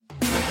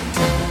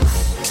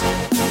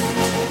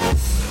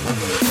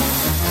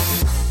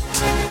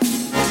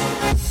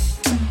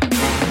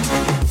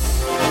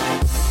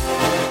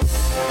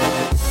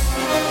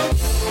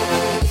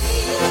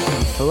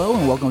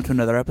to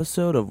another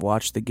episode of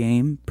Watch the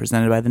Game,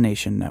 presented by the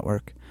Nation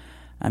Network.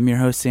 I'm your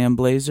host, Sam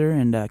Blazer,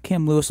 and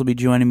Cam Lewis will be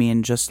joining me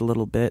in just a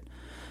little bit.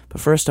 But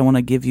first, I want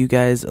to give you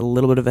guys a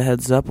little bit of a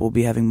heads up. We'll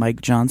be having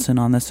Mike Johnson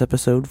on this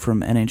episode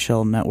from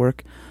NHL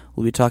Network.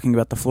 We'll be talking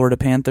about the Florida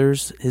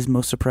Panthers, his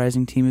most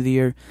surprising team of the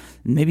year,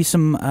 and maybe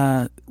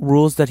some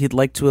rules that he'd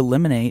like to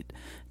eliminate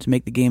to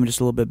make the game just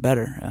a little bit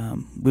better.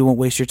 We won't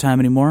waste your time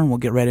anymore, and we'll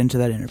get right into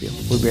that interview.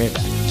 We'll be right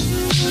back.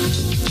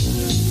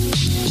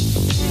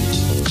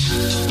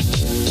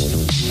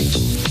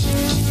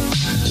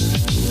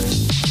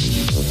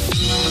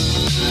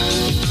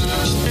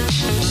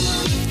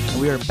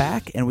 We are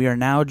back, and we are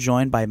now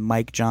joined by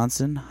Mike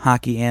Johnson,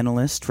 hockey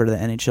analyst for the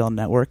NHL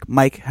Network.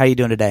 Mike, how are you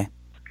doing today?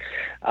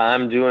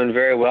 I'm doing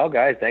very well,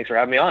 guys. Thanks for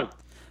having me on.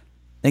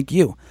 Thank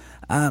you.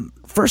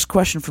 First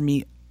question for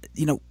me,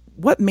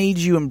 what made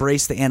you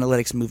embrace the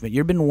analytics movement?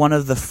 You've been one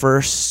of the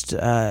first,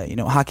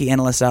 hockey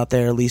analysts out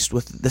there, at least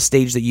with the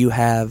stage that you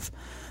have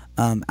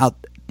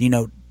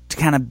to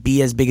kind of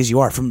be as big as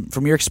you are.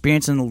 From your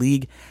experience in the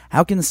league,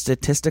 how can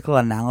statistical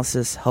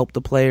analysis help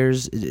the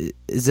players?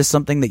 Is this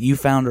something that you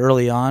found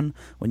early on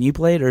when you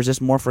played, or is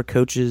this more for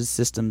coaches,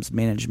 systems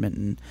management,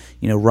 and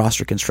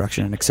roster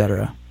construction, and et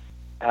cetera?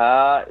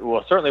 Well,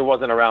 it certainly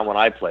wasn't around when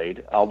I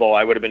played, although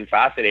I would have been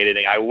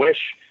fascinated. I wish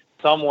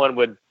someone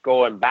would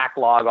go and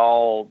backlog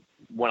all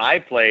when I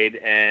played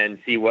and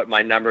see what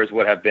my numbers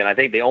would have been. I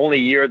think the only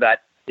year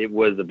that it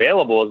was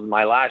available was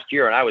my last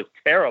year, and I was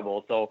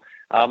terrible. So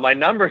my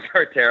numbers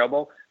are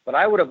terrible, but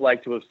I would have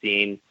liked to have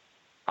seen.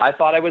 I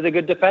thought I was a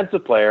good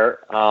defensive player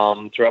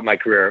throughout my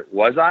career.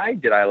 Was I?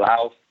 Did I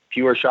allow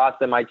fewer shots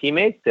than my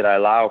teammates? Did I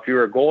allow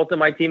fewer goals than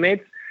my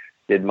teammates?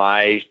 Did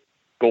my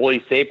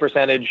goalie save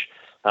percentage,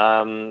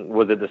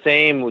 was it the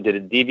same? Did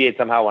it deviate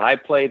somehow when I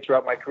played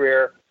throughout my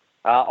career?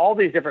 All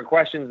these different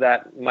questions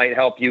that might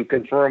help you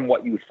confirm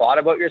what you thought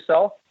about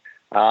yourself.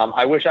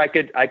 I wish I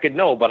could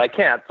know, but I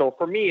can't. So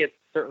for me, it's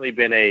certainly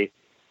been a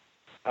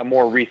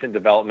more recent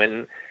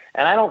development.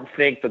 And I don't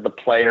think that the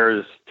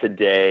players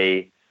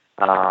today,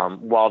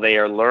 while they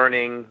are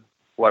learning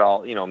what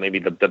all, maybe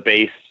the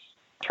base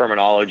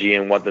terminology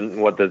and what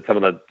some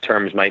of the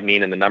terms might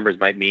mean and the numbers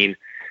might mean,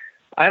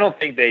 I don't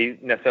think they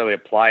necessarily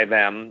apply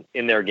them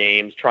in their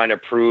games trying to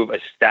prove a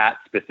stat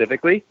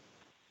specifically.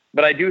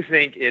 But I do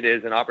think it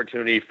is an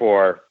opportunity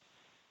for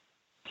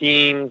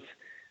teams,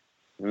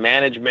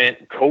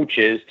 management,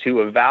 coaches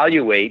to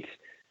evaluate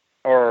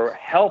or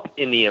help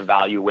in the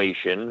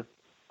evaluation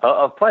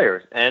of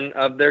players and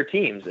of their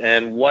teams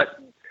and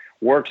what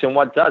works and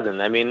what doesn't.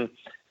 I mean,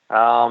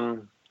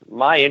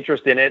 my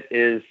interest in it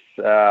is,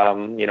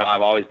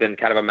 I've always been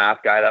kind of a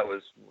math guy. That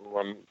was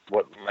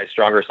what my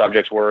stronger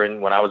subjects were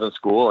when I was in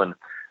school. And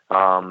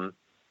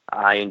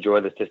I enjoy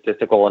the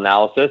statistical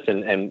analysis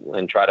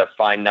and try to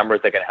find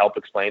numbers that can help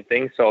explain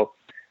things. So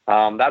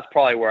that's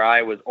probably where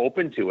I was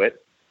open to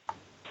it.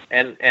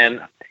 And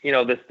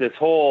this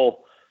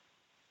whole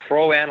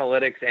pro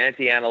analytics,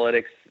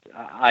 anti-analytics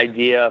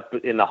idea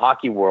in the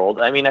hockey world,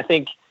 I mean, I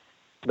think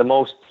the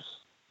most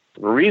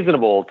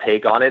reasonable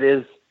take on it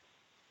is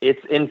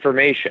it's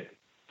information.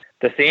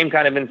 The same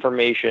kind of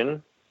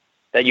information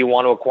that you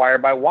want to acquire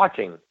by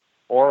watching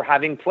or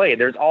having played.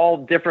 There's all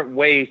different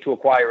ways to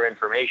acquire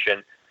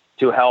information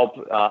to help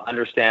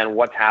understand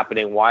what's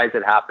happening, why is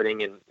it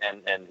happening,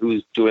 and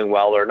who's doing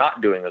well or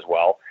not doing as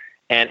well.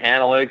 And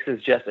analytics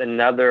is just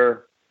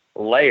another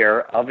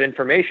layer of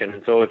information.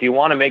 And so if you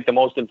want to make the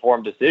most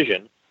informed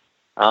decision,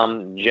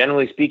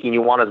 generally speaking,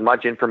 you want as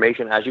much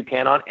information as you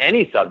can on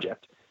any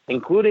subject,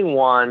 including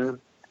one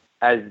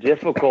as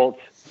difficult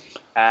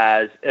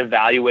as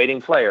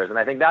evaluating players. And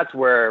I think that's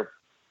where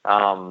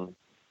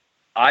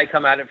I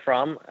come at it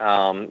from.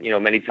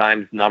 Many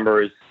times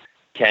numbers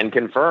can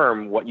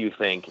confirm what you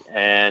think.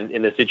 And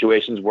in the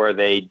situations where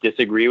they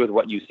disagree with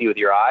what you see with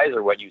your eyes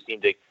or what you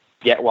seem to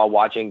get while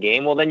watching a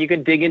game, well, then you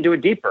can dig into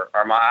it deeper.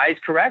 Are my eyes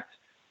correct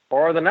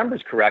or are the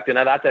numbers correct? And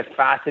that's a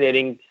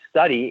fascinating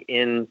study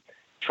in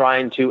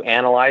trying to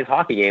analyze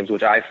hockey games,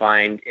 which I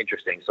find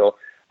interesting. So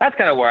that's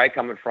kind of where I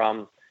come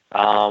from.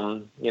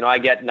 I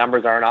get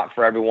numbers are not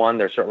for everyone.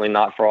 They're certainly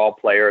not for all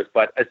players.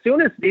 But as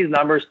soon as these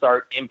numbers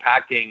start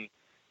impacting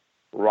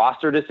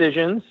roster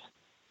decisions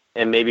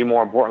and maybe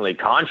more importantly,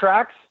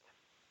 contracts,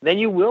 then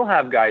you will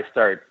have guys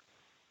start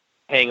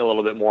paying a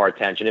little bit more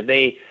attention.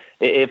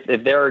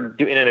 If they're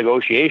in a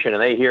negotiation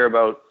and they hear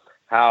about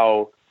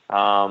how,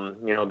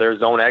 their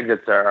zone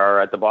exits are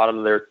at the bottom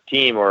of their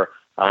team or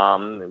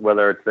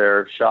whether it's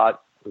their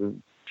shot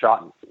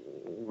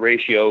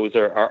ratios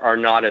are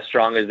not as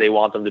strong as they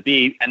want them to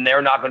be, and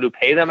they're not going to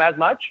pay them as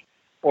much,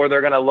 or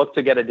they're going to look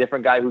to get a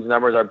different guy whose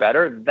numbers are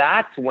better,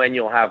 that's when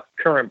you'll have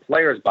current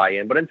players buy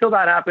in. But until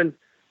that happens,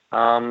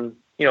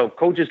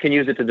 coaches can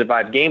use it to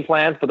devise game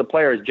plans, but the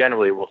players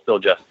generally will still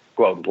just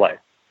go out and play.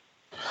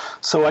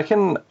 So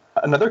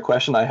another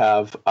question I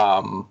have,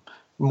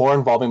 more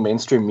involving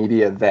mainstream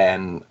media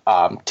than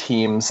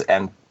teams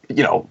and,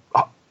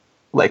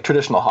 like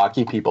traditional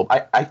hockey people.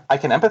 I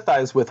can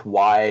empathize with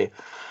why,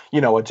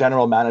 a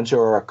general manager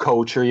or a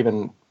coach or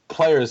even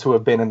players who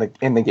have been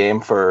in the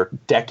game for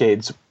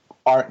decades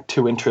aren't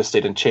too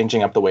interested in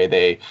changing up the way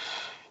they,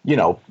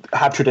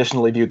 have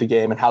traditionally viewed the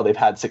game and how they've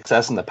had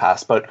success in the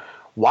past. But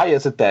why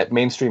is it that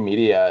mainstream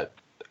media,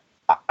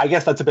 I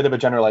guess that's a bit of a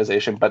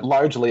generalization, but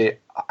largely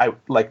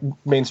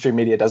mainstream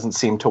media doesn't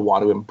seem to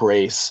want to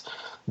embrace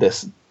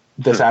this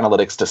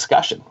analytics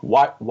discussion?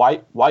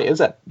 Why is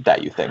it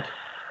that you think?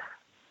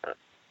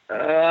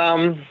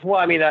 Well,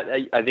 I mean,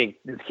 I think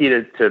it's key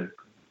to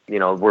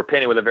we're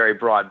painting with a very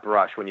broad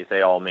brush when you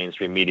say all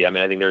mainstream media. I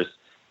mean, I think there's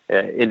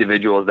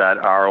individuals that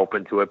are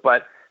open to it,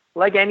 but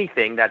like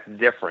anything that's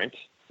different,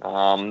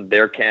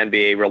 there can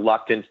be a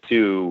reluctance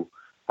to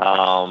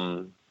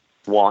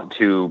want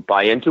to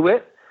buy into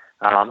it.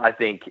 I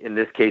think in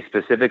this case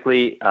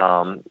specifically,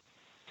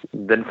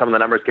 then some of the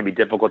numbers can be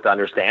difficult to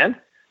understand.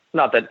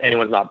 Not that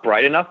anyone's not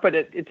bright enough, but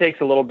it takes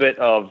a little bit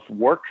of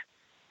work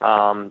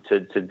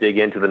to dig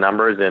into the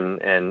numbers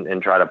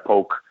and try to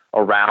poke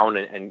around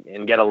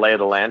and get a lay of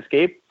the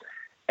landscape.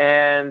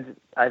 And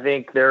I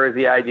think there is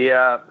the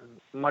idea,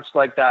 much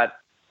like that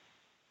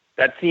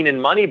scene in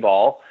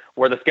Moneyball,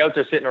 where the scouts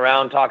are sitting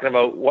around talking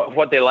about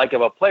what they like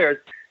about players.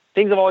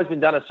 Things have always been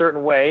done a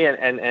certain way,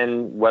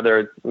 and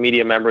whether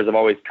media members have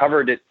always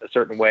covered it a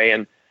certain way.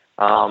 And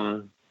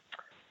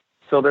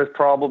so there's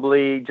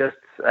probably just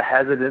a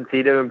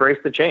hesitancy to embrace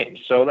the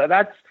change. So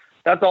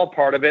that's all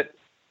part of it.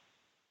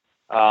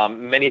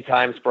 Many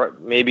times,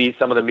 maybe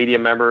some of the media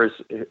members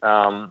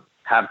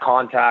have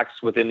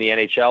contacts within the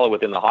NHL or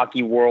within the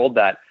hockey world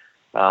that,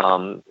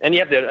 and you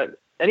have to,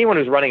 anyone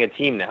who's running a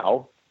team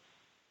now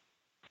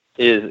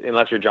is,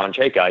 unless you're John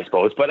Chayka, I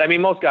suppose, but I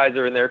mean, most guys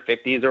are in their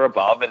 50s or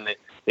above, and they've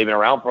been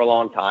around for a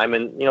long time.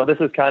 And, this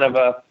is kind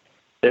of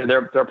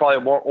they're probably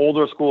more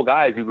older school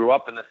guys who grew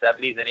up in the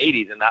 70s and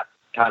 80s, and that's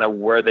kind of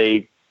where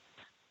they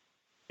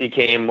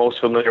became most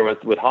familiar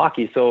with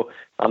hockey. So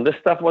this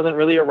stuff wasn't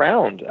really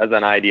around as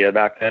an idea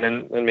back then.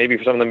 And maybe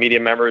for some of the media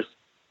members,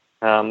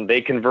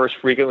 they converse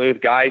frequently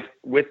with guys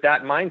with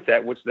that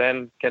mindset, which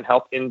then can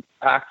help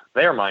impact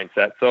their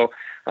mindset. So,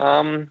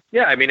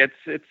 yeah, I mean,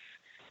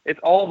 it's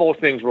all those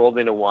things rolled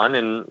into one,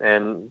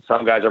 and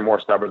some guys are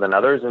more stubborn than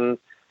others.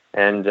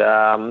 And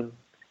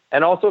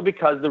also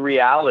because the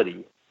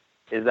reality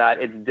is that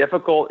it's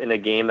difficult in a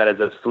game that is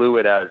as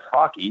fluid as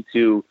hockey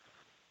to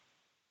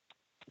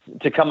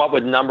come up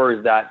with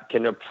numbers that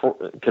can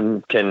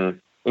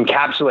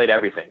encapsulate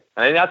everything.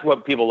 I think that's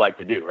what people like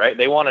to do, right?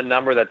 They want a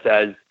number that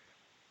says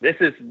this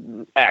is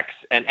X,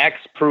 and X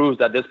proves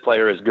that this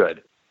player is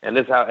good, and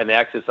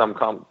X is some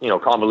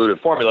convoluted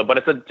formula, but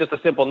it's just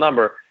a simple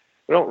number.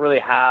 We don't really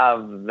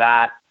have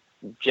that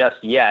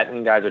just yet,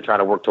 and guys are trying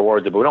to work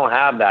towards it, but we don't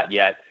have that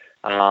yet.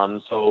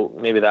 So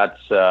maybe that's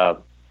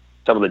some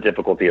of the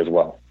difficulty as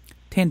well.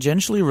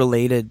 Tangentially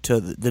related to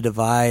the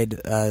divide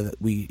that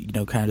we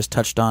kind of just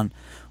touched on,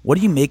 what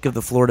do you make of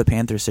the Florida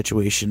Panthers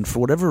situation? For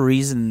whatever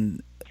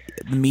reason,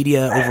 the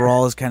media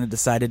overall has kind of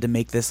decided to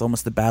make this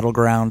almost the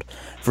battleground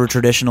for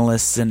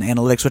traditionalists and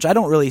analytics, which I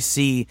don't really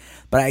see,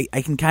 but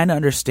I can kind of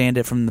understand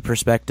it from the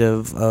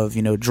perspective of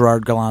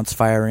Gerard Gallant's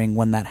firing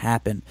when that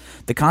happened.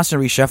 The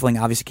constant reshuffling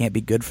obviously can't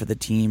be good for the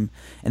team,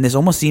 and this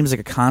almost seems like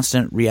a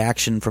constant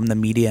reaction from the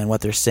media and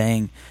what they're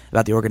saying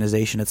about the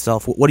organization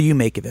itself. What do you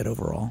make of it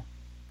overall?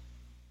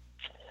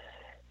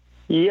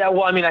 Yeah,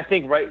 well, I mean, I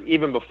think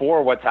even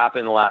before what's happened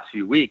in the last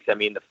few weeks, I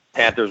mean, the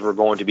Panthers were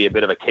going to be a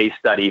bit of a case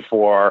study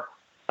for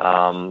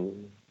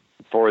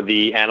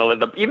the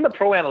analytics, even the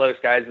pro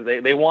analytics guys.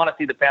 They want to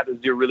see the Panthers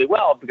do really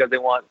well because they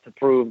want to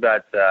prove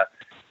that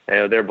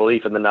their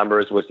belief in the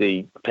numbers, which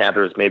the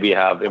Panthers maybe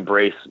have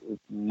embraced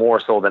more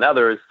so than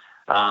others,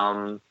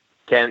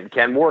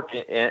 can work,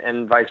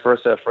 and vice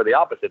versa for the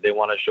opposite. They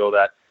want to show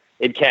that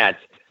it can't.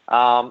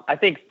 I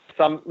think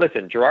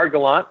Gerard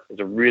Gallant is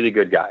a really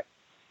good guy.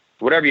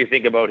 Whatever you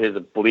think about his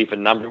belief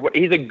in numbers,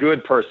 he's a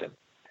good person.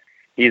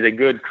 He's a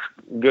good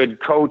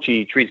coach.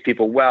 He treats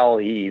people well.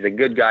 He's a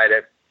good guy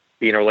to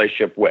be in a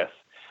relationship with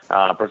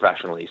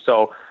professionally.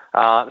 So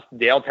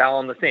Dale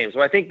Talon the same. So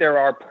I think there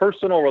are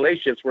personal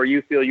relationships where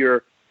you feel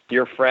your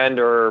friend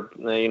or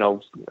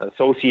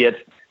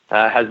associate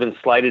has been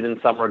slighted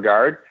in some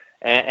regard,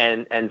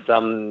 and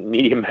some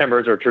media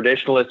members or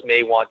traditionalists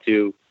may want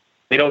to,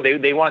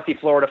 they want to see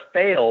Florida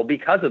fail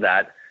because of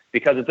that.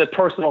 Because it's a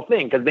personal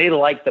thing, because they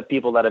like the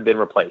people that have been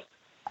replaced.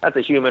 That's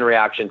a human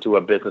reaction to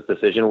a business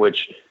decision,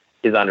 which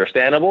is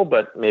understandable,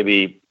 but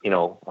maybe,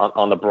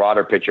 on the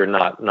broader picture,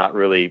 not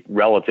really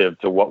relative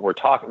to what we're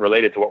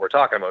related to what we're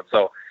talking about.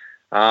 So,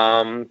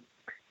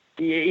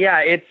 yeah,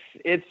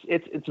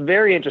 it's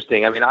very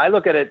interesting. I mean, I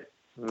look at it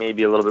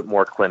maybe a little bit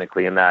more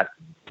clinically in that,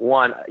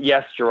 one,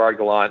 yes, Gerard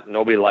Gallant,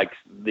 nobody likes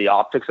the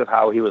optics of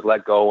how he was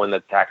let go and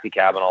the taxi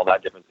cab and all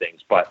that different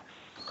things. But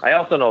I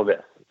also know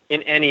this,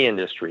 in any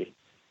industry,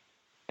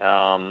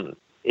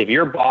 if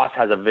your boss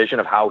has a vision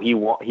of how he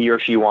or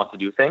she wants to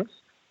do things,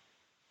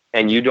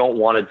 and you don't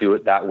want to do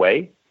it that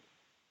way,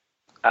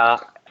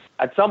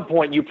 at some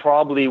point you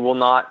probably will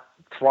not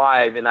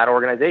thrive in that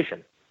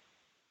organization.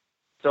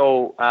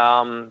 So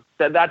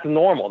that's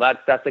normal.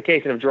 That's the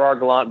case. And if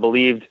Gerard Gallant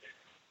believed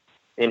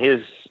in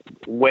his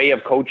way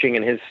of coaching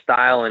and his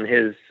style and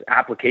his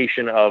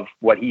application of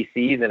what he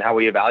sees and how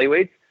he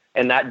evaluates,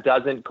 and that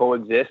doesn't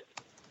coexist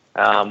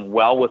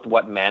well with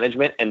what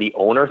management and the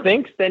owner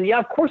thinks, then yeah,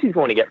 of course he's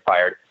going to get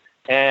fired.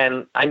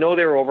 And I know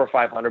they were over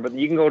 500, but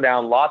you can go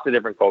down lots of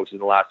different coaches in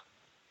the last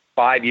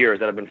 5 years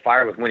that have been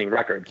fired with winning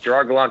records.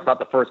 Gerard Gallant's not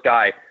the first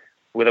guy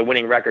with a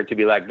winning record to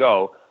be let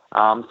go.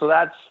 So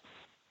that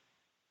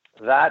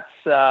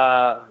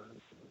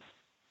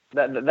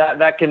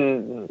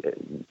can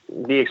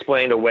be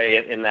explained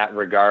away in that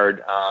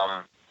regard.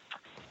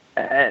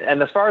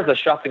 And as far as the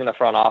shuffling in the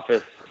front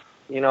office,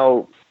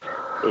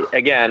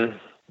 again,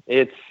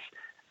 it's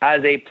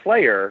as a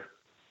player,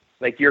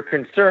 like you're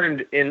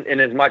concerned in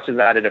as much as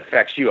that it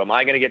affects you. Am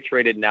I going to get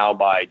traded now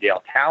by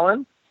Dale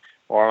Talon,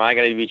 or am I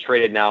going to be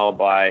traded now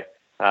by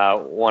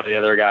one of the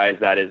other guys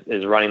that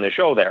is running the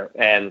show there?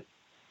 And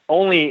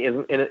only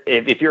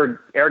if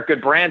you're Eric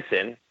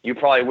Goodbranson, you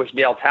probably wish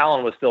Dale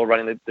Talon was still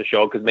running the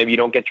show because maybe you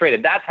don't get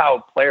traded. That's how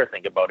players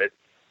think about it.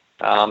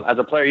 As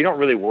a player, you don't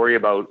really worry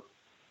about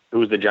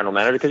who's the general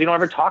manager because you don't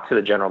ever talk to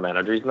the general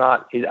manager. He's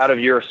out of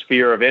your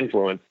sphere of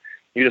influence.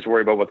 You just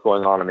worry about what's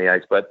going on the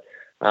ice. But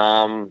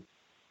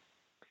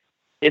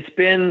it's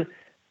been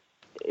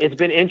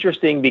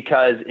interesting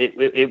because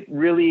it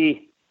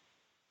really,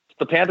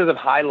 the Panthers have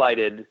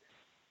highlighted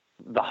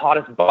the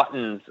hottest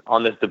buttons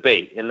on this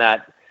debate in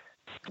that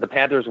the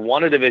Panthers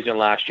won a division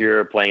last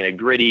year playing a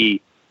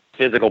gritty,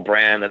 physical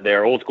brand that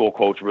their old school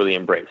coach really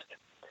embraced.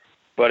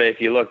 But if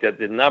you looked at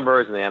the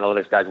numbers and the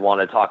analytics guys want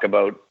to talk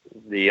about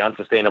the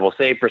unsustainable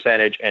save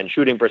percentage and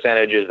shooting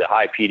percentages, the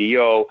high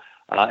PDO,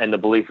 and the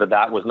belief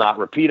that was not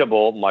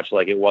repeatable, much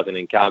like it wasn't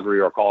in Calgary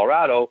or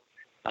Colorado,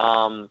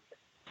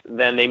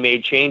 then they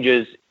made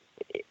changes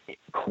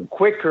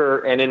quicker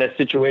and in a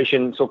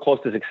situation so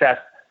close to success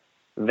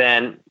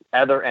than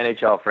other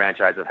NHL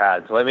franchises have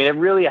had. So, I mean, it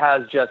really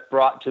has just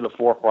brought to the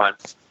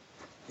forefront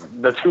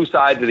the two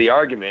sides of the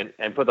argument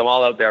and put them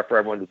all out there for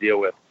everyone to deal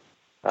with.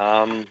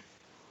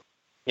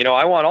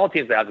 I want all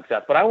teams to have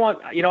success, but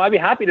I'd be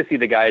happy to see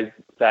the guys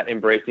that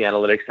embrace the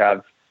analytics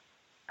have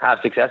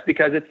success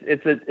because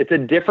it's a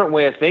different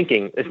way of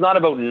thinking. It's not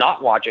about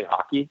not watching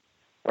hockey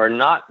or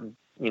not,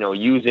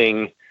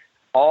 using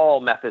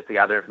all methods to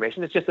gather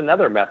information. It's just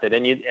another method.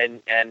 And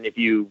if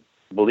you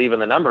believe in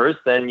the numbers,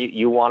 then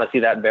you want to see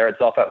that bear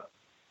itself out.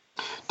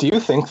 Do you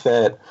think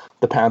that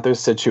the Panthers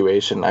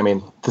situation, I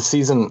mean, the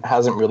season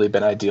hasn't really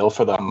been ideal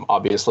for them,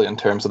 obviously, in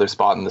terms of their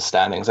spot in the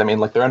standings. I mean,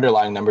 like their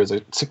underlying numbers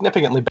are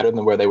significantly better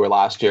than where they were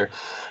last year.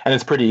 And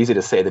it's pretty easy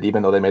to say that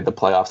even though they made the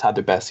playoffs, had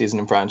their best season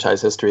in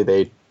franchise history,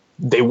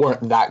 they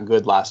weren't that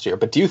good last year.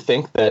 But do you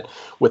think that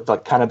with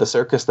like kind of the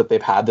circus that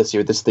they've had this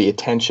year, the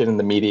attention in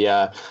the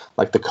media,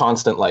 like the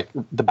constant, like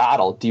the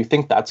battle, do you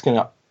think that's going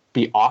to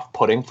be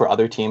off-putting for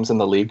other teams in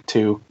the league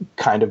to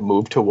kind of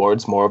move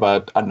towards more of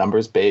a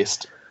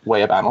numbers-based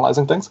way of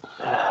analyzing things?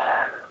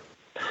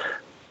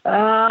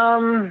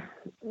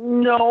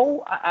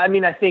 No. I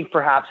mean, I think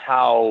perhaps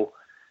how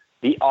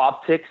the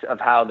optics of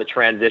how the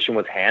transition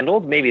was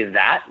handled, maybe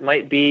that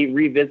might be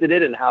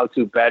revisited and how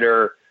to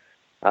better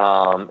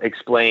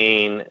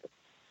explain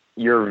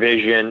your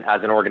vision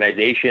as an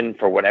organization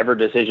for whatever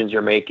decisions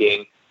you're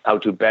making, how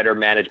to better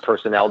manage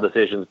personnel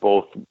decisions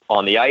both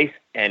on the ice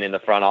and in the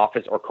front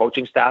office or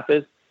coaching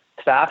staffs,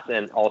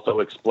 and also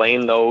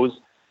explain those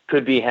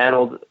could be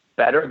handled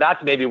better.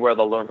 That's maybe where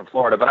they'll learn from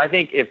Florida. But I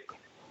think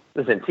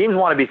teams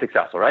want to be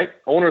successful, right?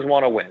 Owners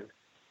want to win.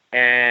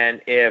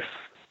 And if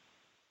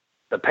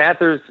the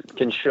Panthers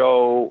can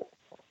show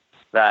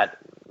that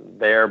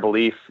their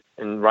belief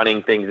in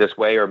running things this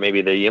way, or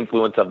maybe the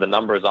influence of the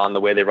numbers on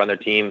the way they run their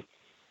team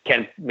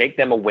can make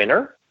them a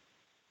winner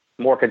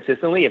more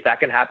consistently, if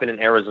that can happen in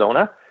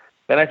Arizona,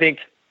 then I think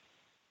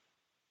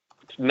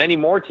many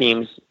more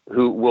teams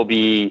who will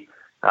be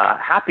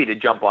happy to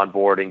jump on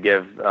board and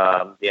give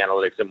the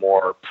analytics a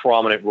more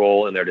prominent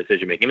role in their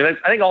decision making. I mean,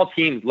 I think all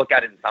teams look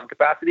at it in some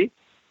capacity.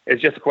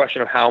 It's just a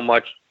question of how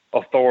much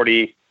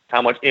authority,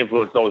 how much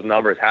influence those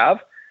numbers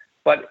have.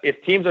 But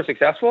if teams are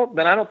successful,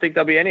 then I don't think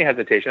there'll be any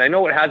hesitation. I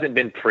know it hasn't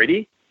been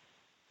pretty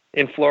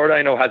in Florida.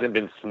 I know it hasn't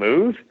been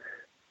smooth.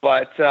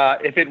 But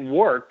if it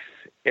works,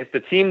 if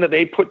the team that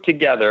they put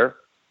together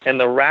and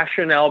the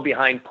rationale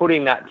behind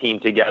putting that team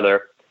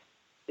together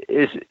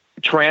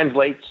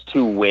translates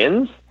to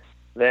wins,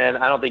 then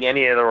I don't think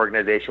any other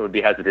organization would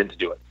be hesitant to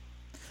do it.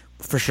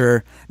 For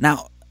sure.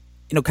 Now,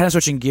 kind of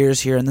switching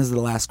gears here, and this is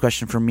the last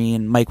question for me,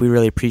 and Mike, we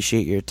really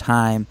appreciate your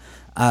time.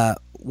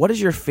 What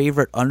is your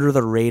favorite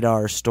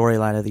under-the-radar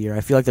storyline of the year?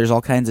 I feel like there's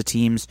all kinds of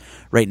teams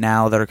right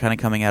now that are kind of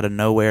coming out of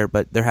nowhere,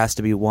 but there has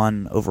to be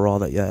one overall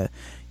that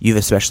you've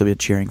especially been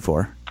cheering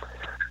for.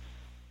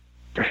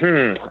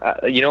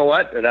 You know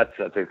what? That's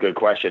a good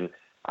question.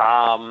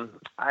 I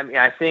mean,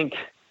 I think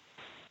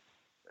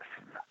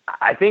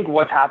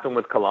what's happened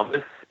with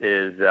Columbus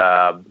is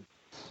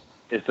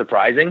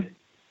surprising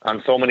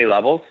on so many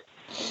levels.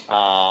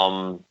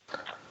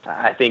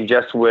 I think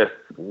just with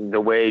the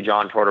way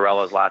John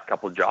Tortorella's last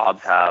couple of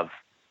jobs have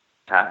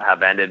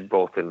ended,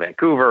 both in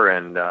Vancouver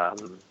and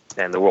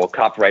the World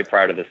Cup right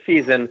prior to the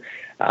season.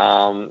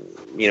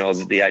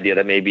 The idea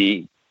that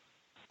maybe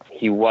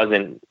he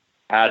wasn't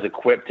as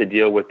equipped to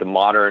deal with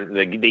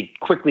the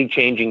quickly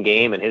changing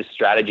game, and his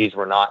strategies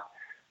were not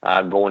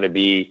going to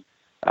be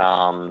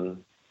that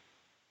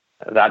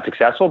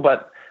successful.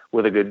 But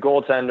with a good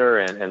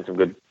goaltender and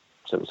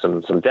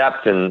some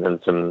depth and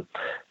some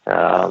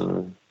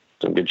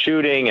good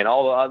shooting and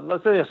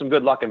let's say some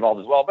good luck involved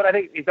as well. But I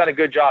think he's done a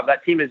good job.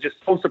 That team is just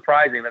so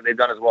surprising that they've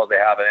done as well as they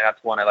have, and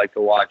that's one I like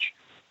to watch.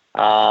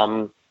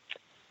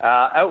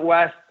 Out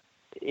west,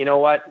 you know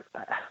what?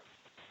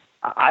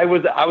 I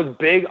was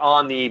big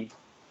on the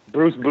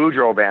Bruce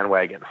Boudreau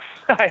bandwagon.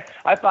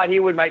 I thought he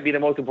might be the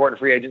most important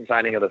free agent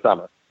signing of the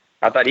summer.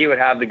 I thought he would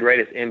have the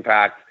greatest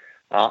impact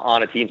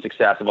on a team's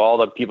success of all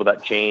the people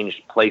that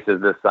changed places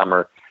this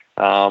summer.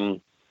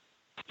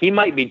 He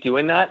might be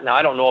doing that. Now,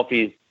 I don't know if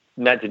he's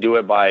meant to do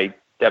it by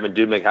Devin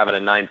Dubnyk having a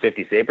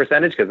 .950 save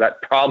percentage, because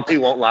that probably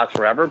won't last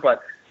forever.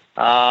 But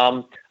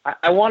I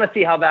want to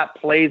see how that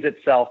plays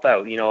itself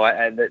out.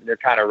 They're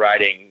kind of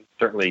riding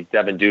certainly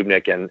Devin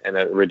Dubnyk and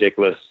a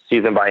ridiculous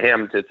season by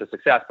him to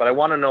success. But I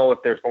want to know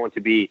if there's going to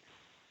be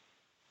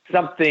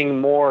something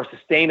more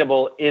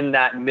sustainable in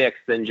that mix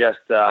than just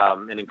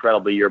an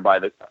incredible year by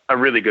a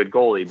really good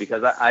goalie,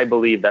 because I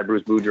believe that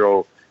Bruce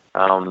Boudreau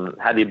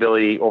had the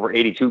ability over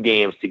 82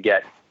 games to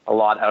get a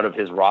lot out of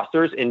his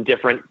rosters in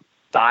different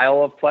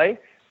style of play.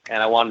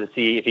 And I wanted to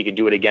see if he could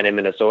do it again in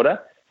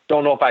Minnesota.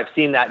 Don't know if I've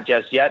seen that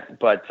just yet,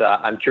 but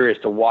I'm curious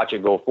to watch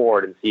it go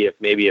forward and see if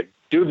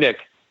Dubnyk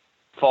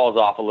falls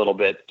off a little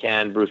bit,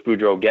 can Bruce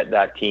Boudreau get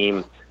that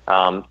team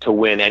to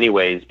win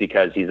anyways,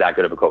 because he's that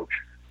good of a coach.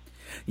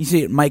 You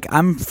see, Mike,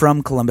 I'm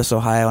from Columbus,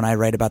 Ohio, and I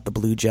write about the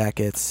Blue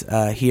Jackets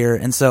here.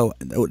 And so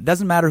it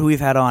doesn't matter who we've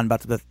had on,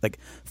 about the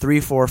 3,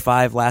 4,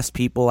 5 last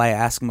people, I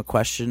ask them a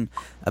question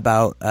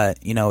about, a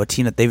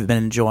team that they've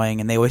been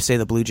enjoying, and they always say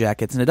the Blue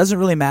Jackets. And it doesn't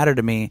really matter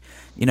to me,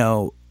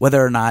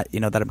 whether or not,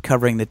 that I'm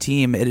covering the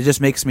team. It just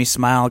makes me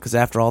smile, because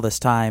after all this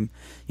time,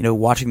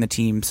 watching the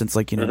team since,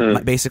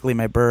 basically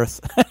my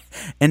birth,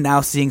 and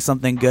now seeing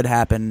something good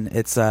happen,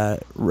 it's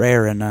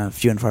rare and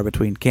few and far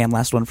between. Cam,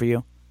 last one for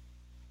you.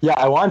 Yeah,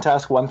 I wanted to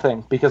ask one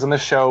thing, because on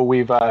this show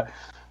we've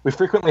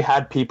frequently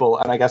had people,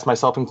 and I guess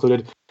myself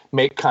included,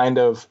 make kind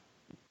of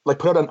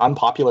put out an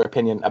unpopular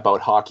opinion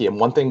about hockey. And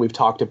one thing we've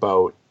talked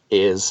about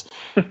is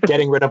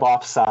getting rid of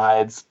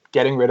offsides,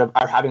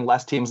 having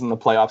less teams in the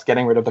playoffs,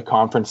 getting rid of the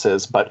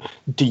conferences. But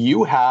do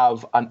you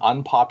have an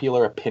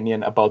unpopular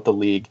opinion about the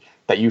league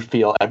that you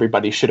feel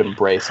everybody should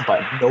embrace,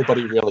 but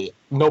nobody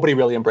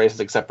really embraces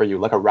except for you,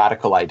 like a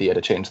radical idea to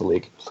change the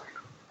league?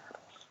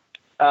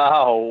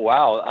 Oh,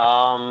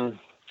 wow.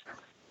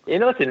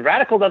 Listen,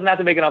 radical doesn't have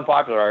to make it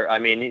unpopular. I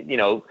mean,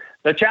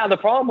 the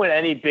problem with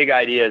any big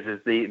ideas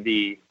is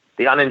the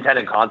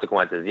unintended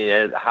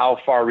consequences. How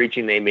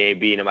far-reaching they may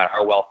be, no matter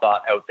how well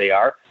thought out they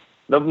are.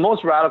 The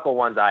most radical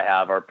ones I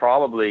have are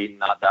probably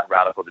not that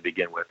radical to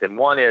begin with. And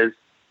one is,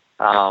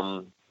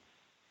 I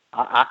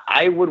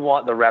would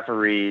want the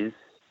referees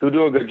who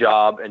do a good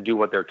job and do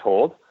what they're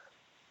told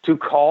to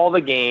call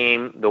the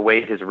game the way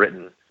it is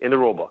written in the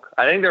rule book.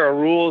 I think there are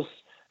rules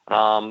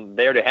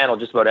there to handle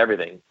just about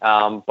everything.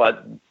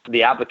 But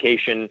the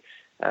application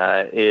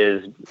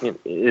is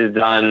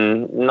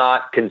done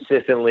not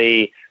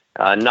consistently,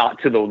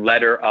 not to the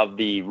letter of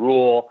the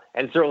rule,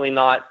 and certainly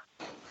not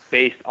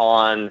based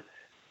on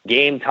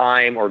game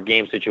time or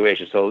game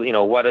situation.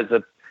 So, what is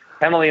a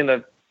penalty in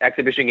the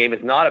exhibition game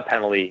is not a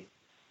penalty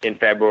in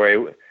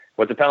February.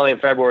 What's a penalty in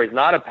February is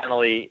not a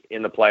penalty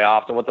in the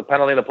playoffs. And what's a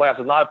penalty in the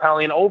playoffs is not a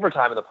penalty in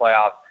overtime in the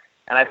playoffs.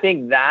 And I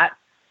think that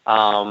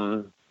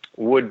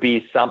would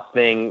be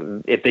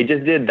something, if they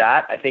just did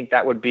that, I think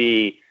that would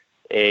be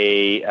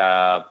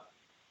a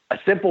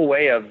simple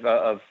way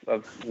of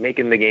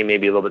making the game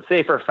maybe a little bit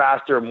safer,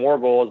 faster, more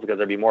goals, because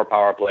there'd be more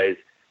power plays,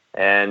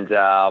 and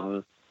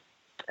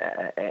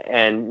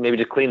maybe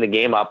just clean the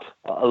game up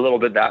a little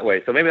bit that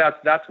way. So maybe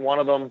that's one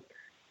of them.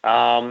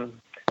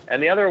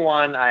 And the other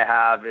one I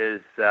have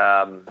is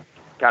kind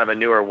of a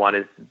newer one,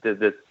 is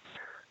the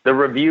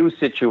review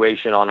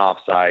situation on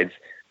offsides.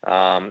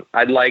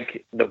 I'd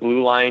like the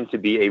blue line to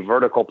be a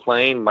vertical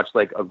plane, much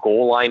like a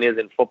goal line is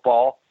in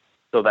football,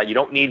 so that you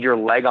don't need your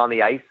leg on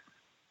the ice.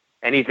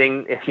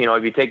 Anything, if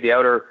you take the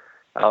outer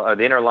or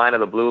the inner line of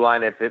the blue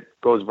line, if it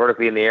goes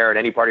vertically in the air and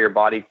any part of your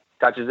body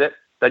touches it,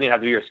 then you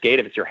have to do your skate.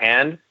 If it's your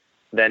hand,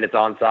 then it's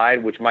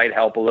onside, which might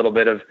help a little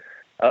bit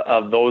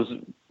of those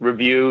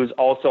reviews.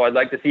 Also, I'd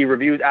like to see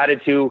reviews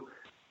added to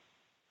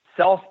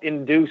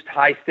self-induced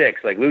high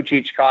sticks, like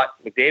Lucic caught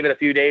McDavid a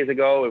few days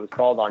ago. It was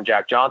called on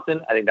Jack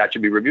Johnson. I think that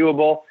should be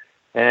reviewable.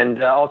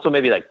 And also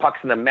maybe like pucks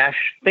in the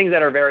mesh, things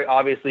that are very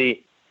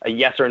obviously a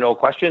yes or no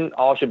question,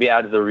 all should be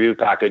added to the review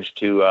package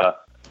to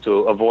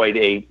avoid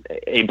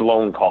a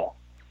blown call.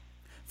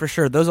 For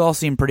sure. Those all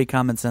seem pretty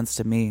common sense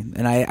to me.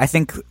 And I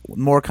think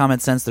more common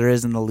sense there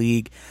is in the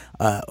league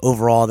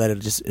overall, that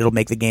it'll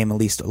make the game at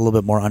least a little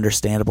bit more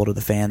understandable to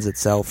the fans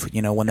itself,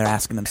 when they're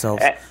asking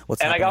themselves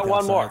what's happening. And I got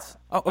one more.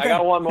 Oh, okay. I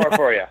got one more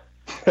for you.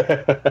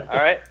 All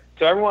right.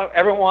 So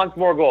everyone wants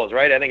more goals,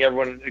 right? I think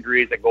everyone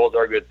agrees that goals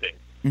are a good thing.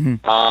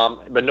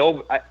 Mm-hmm. But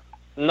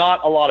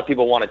not a lot of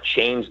people want to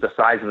change the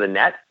size of the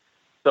net.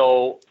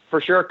 So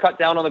for sure, cut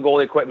down on the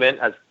goalie equipment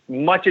as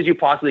much as you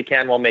possibly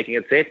can while making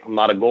it safe. I'm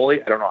not a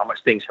goalie. I don't know how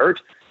much things hurt,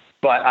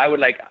 but I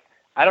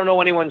don't know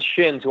anyone's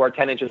shins who are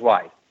 10 inches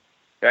wide,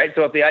 right?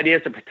 So if the idea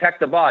is to protect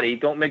the body,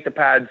 don't make the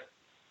pads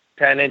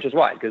 10 inches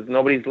wide because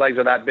nobody's legs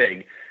are that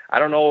big. I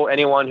don't know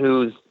anyone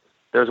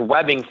there's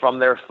webbing from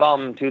their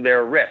thumb to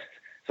their wrist.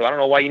 So I don't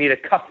know why you need a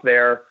cuff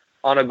there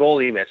on a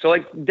goalie mitt. So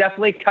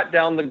definitely cut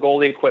down the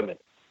goalie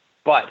equipment.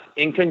 But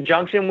in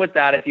conjunction with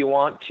that, if you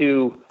want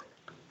to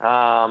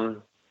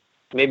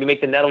maybe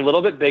make the net a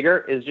little bit bigger,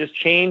 is just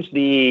change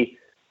the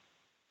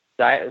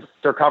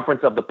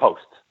circumference of the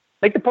post.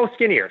 Make the post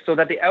skinnier so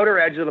that the outer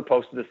edge of the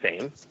post is the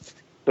same.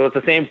 So it's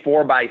the same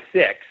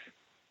 4x6,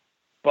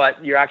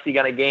 but you're actually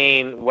going to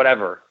gain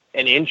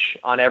an inch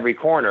on every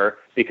corner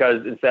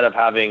because instead of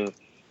having,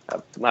 I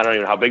don't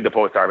even know how big the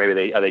posts are.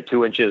 Maybe are they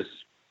 2 inches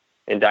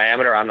in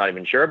diameter? I'm not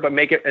even sure, but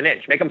make it an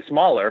inch. Make them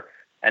smaller,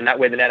 and that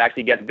way the net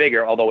actually gets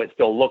bigger, although it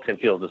still looks and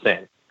feels the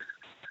same.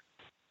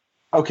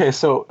 Okay,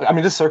 so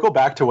just circle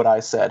back to what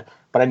I said,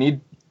 but I need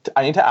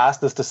to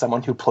ask this to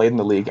someone who played in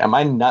the league. Am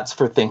I nuts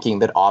for thinking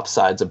that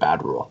offside's a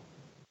bad rule?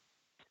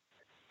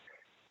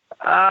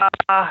 Not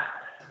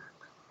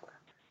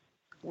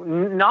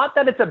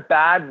that it's a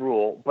bad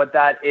rule, but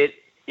that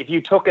if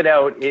you took it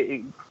out,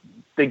 the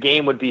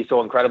game would be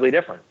so incredibly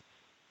different.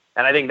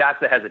 And I think that's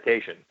the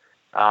hesitation.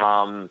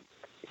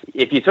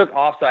 If you took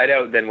offside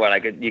out, then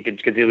you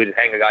could conceivably just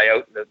hang a guy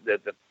out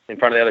in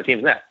front of the other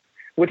team's net,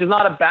 which is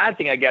not a bad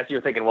thing, I guess.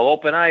 You're thinking, well,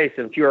 open ice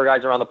and fewer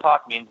guys around the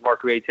puck means more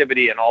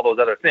creativity and all those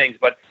other things,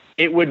 but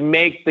it would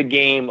make the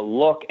game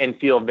look and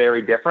feel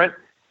very different,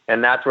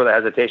 and that's where the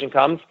hesitation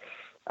comes.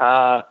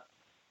 I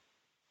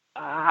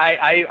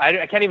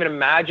can't even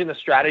imagine the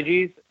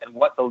strategies and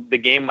what the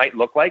game might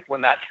look like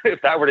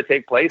if that were to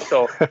take place.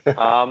 So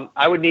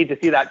I would need to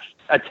see that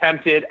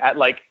attempted at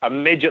like a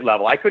midget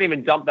level. I couldn't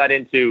even dump that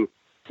into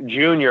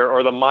junior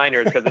or the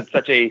minors because it's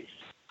such a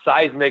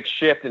seismic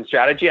shift in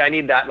strategy. I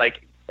need that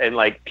in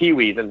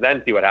peewees and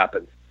then see what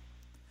happens.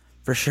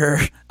 For sure.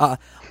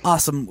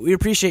 Awesome. We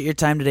appreciate your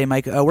time today,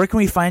 Mike. Where can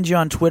we find you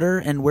on Twitter,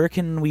 and where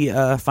can we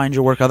find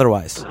your work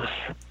otherwise?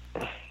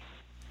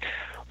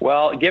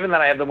 Well, given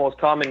that I have the most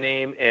common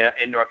name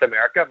in North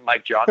America,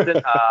 Mike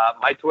Johnson,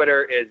 my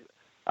Twitter is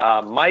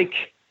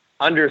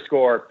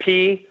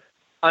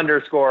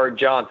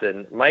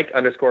Mike_P_Johnson.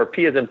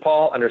 Mike_P as in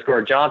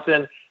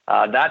Paul_Johnson.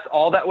 That's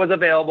all that was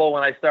available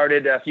when I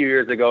started a few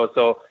years ago.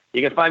 So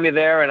you can find me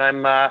there, and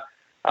I'm on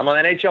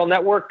NHL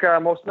Network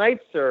most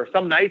nights or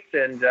some nights,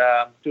 and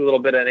do a little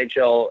bit of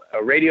NHL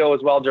radio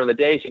as well during the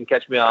day. So you can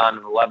catch me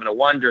on 11 to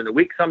 1 during the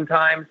week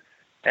sometimes.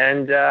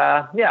 And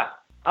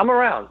I'm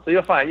around, so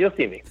you'll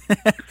see me.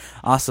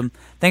 Awesome.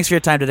 Thanks for your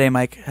time today,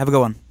 Mike. Have a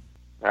good one.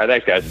 All right,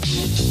 thanks, guys.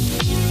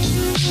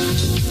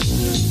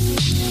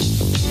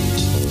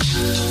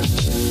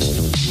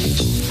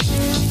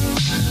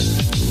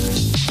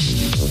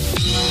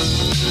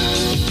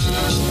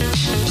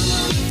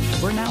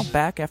 We're now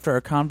back after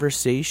our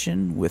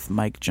conversation with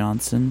Mike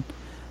Johnson.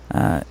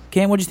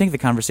 Cam, what do you think of the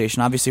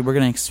conversation? Obviously, we're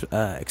going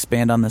to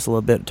expand on this a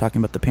little bit, talking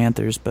about the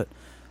Panthers, but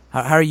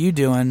how are you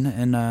doing,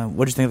 and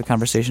what do you think of the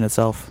conversation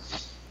itself?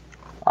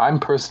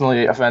 I'm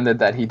personally offended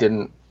that he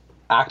didn't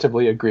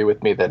actively agree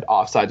with me that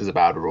offside is a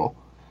bad rule.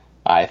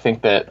 I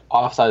think that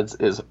offsides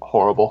is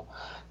horrible.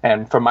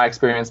 And from my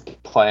experience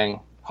playing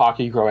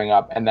hockey growing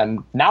up and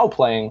then now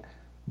playing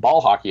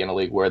ball hockey in a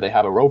league where they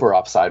have a rover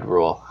offside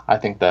rule, I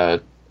think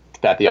that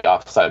the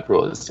offside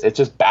rule it's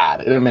just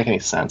bad. It doesn't make any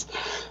sense.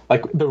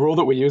 Like the rule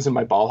that we use in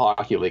my ball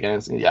hockey league, and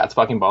it's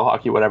fucking ball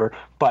hockey, whatever.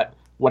 But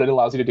what it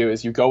allows you to do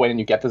is you go in and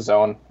you get the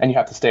zone, and you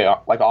have to stay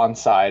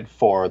onside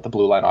for the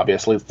blue line.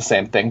 Obviously, it's the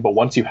same thing. But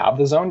once you have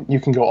the zone, you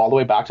can go all the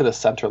way back to the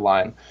center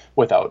line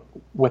without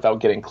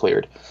getting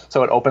cleared.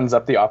 So it opens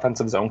up the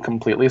offensive zone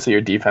completely, so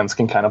your defense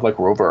can kind of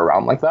rover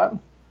around like that,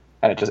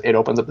 and it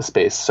opens up the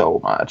space so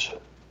much.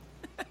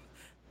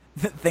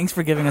 Thanks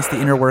for giving us the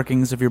inner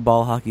workings of your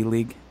ball hockey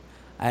league.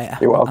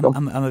 You're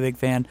welcome. I'm a big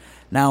fan.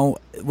 Now,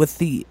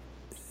 I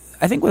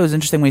think what was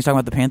interesting when he's talking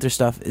about the Panther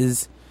stuff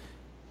is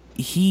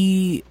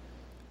he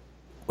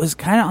was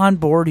kind of on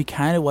board. He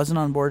kind of wasn't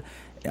on board.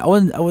 I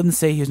wouldn't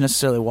say he was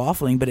necessarily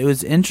waffling, but it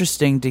was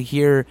interesting to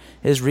hear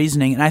his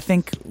reasoning. And I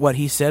think what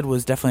he said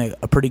was definitely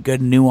a pretty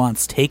good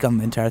nuanced take on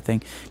the entire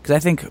thing. Because I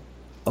think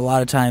a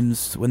lot of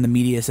times when the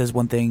media says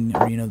one thing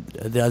or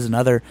does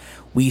another,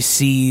 we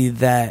see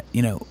that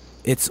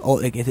it's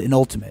an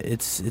ultimate.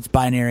 It's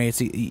binary. It's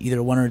either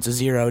a 1 or it's a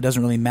 0. It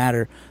doesn't really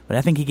matter. But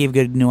I think he gave a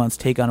good nuanced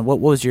take on it. What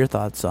was your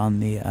thoughts on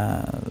the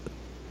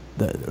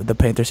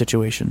Panther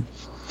situation?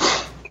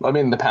 I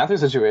mean, the Panther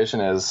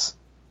situation is,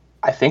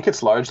 I think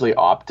it's largely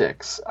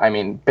optics. I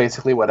mean,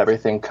 basically what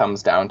everything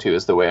comes down to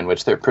is the way in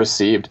which they're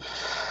perceived.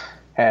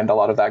 And a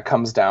lot of that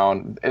comes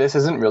down, this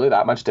isn't really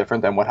that much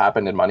different than what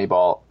happened in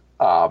Moneyball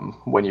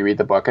when you read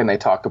the book and they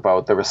talk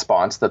about the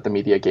response that the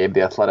media gave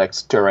the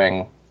Athletics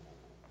during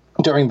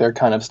during their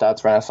kind of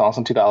stats renaissance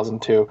in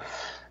 2002.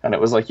 And it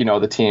was like,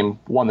 the team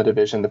won the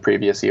division the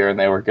previous year and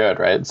they were good,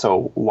 right?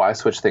 So why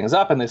switch things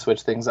up? And they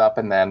switched things up,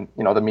 and then,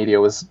 the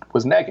media was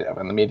negative.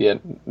 And the media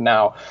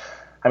now,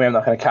 I'm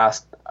not going to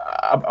cast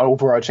an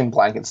overarching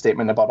blanket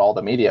statement about all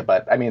the media,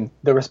 but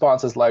the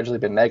response has largely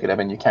been negative,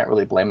 and you can't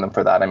really blame them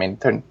for that.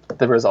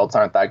 The results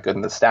aren't that good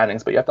in the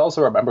standings, but you have to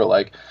also remember,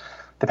 like,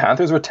 the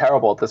Panthers were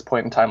terrible at this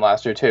point in time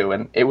last year too,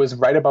 and it was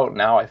right about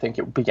now, I think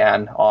it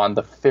began on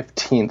the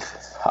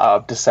 15th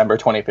of December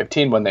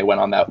 2015 when they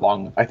went on that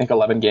long, I think,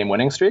 11-game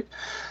winning streak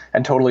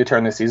and totally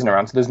turned the season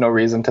around. So there's no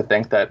reason to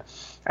think that,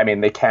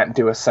 they can't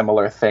do a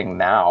similar thing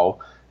now.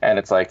 And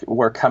it's like,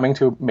 we're coming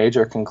to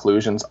major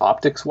conclusions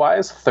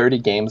optics-wise 30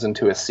 games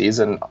into a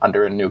season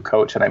under a new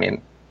coach.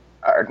 And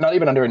or not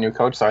even under a new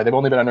coach, sorry. They've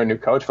only been under a new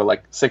coach for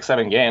like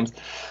 6-7 games.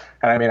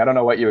 And I don't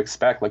know what you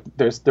expect. Like,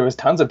 there was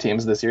tons of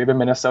teams this year. Even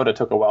Minnesota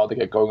took a while to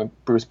get going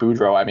with Bruce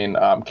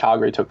Boudreau.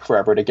 Calgary took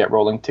forever to get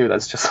rolling too.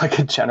 That's just like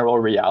a general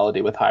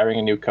reality with hiring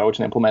a new coach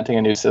and implementing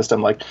a new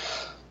system. Like,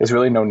 there's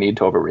really no need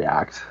to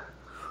overreact.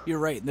 You're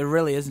right. There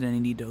really isn't any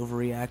need to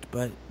overreact,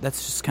 but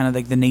that's just kind of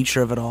like the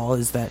nature of it all.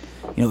 Is that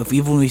if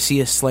even when we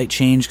see a slight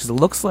change, because it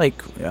looks like,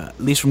 at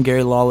least from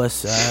Gary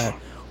Lawless,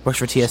 works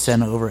for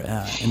TSN over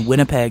in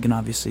Winnipeg, and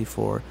obviously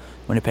for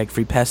Winnipeg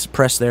Free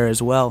Press there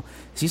as well.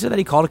 So he said that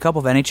he called a couple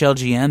of NHL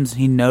GMs.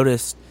 He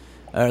noticed,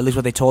 or at least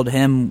what they told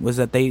him, was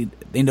that they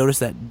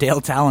noticed that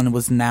Dale Talon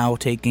was now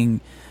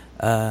taking,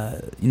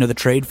 the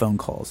trade phone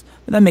calls.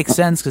 But that makes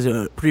sense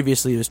because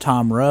previously it was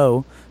Tom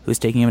Rowe who was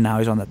taking him, and now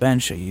he's on the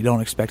bench. So you don't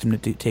expect him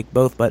to take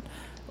both. But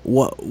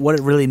what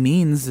it really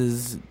means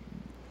is,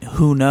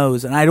 who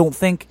knows? And I don't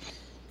think,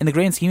 in the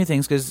grand scheme of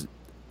things, because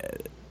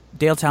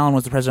Dale Talon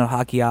was the president of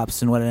Hockey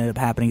Ops, and what ended up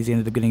happening is he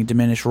ended up getting a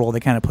diminished role. They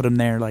kind of put him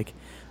there, like,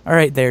 all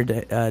right, there,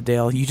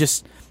 Dale, you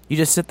just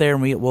sit there,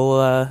 and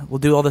we'll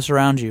do all this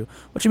around you,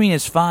 which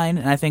is fine.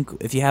 And I think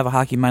if you have a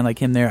hockey mind like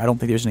him there, I don't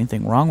think there's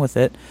anything wrong with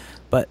it.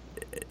 But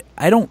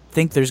I don't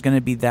think there's going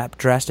to be that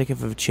drastic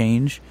of a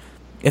change.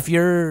 If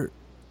you're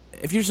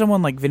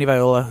someone like Vinny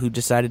Viola who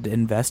decided to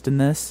invest in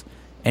this,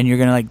 and you're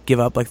going to like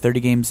give up like 30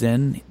 games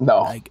in,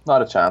 no, like,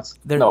 not a chance.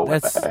 No,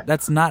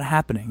 that's not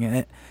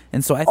happening.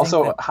 And so I think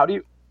also, how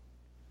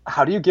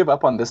do you give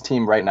up on this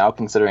team right now,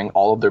 considering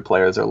all of their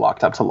players are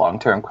locked up to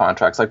long-term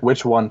contracts? Like,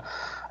 which one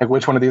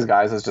of these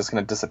guys is just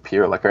going to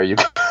disappear? Like, are you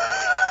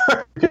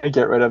going to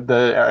get rid of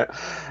the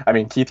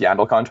Keith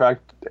Yandel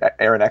contract,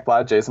 Aaron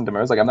Ekblad, Jason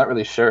Demers? Like, I'm not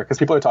really sure, because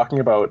people are talking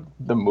about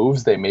the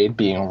moves they made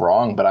being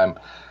wrong,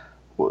 but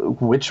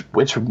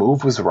which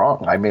move was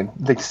wrong?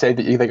 They say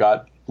that they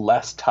got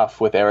less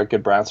tough with Eric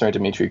Goodbranson and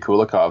Dmitry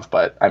Kulikov,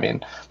 but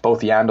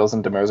both Yandels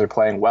and Demers are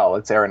playing well.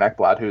 It's Aaron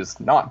Ekblad who's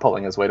not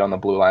pulling his weight on the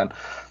blue line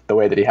the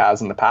way that he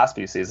has in the past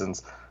few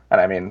seasons.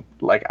 And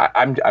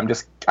I'm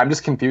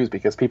just confused,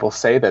 because people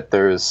say that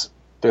there's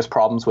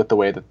problems with the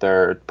way that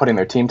they're putting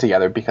their team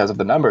together because of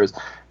the numbers,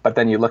 but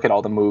then you look at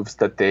all the moves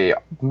that they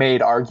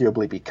made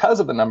arguably because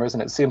of the numbers,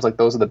 and it seems like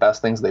those are the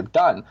best things they've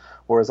done,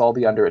 whereas all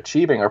the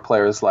underachieving are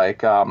players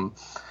like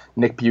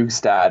Nick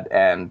Bjugstad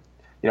and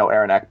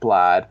Aaron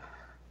Ekblad,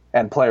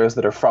 and players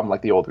that are from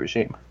like the old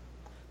regime.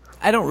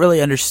 I don't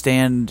really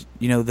understand,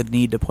 the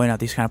need to point out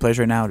these kind of players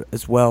right now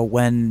as well,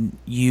 when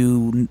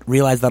you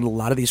realize that a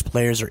lot of these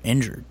players are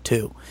injured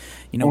too.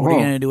 What are you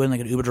going to do when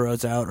like an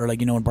Uberdero's out, or like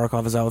when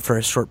Barkov is out for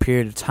a short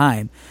period of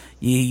time?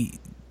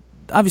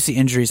 Obviously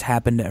injuries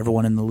happen to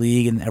everyone in the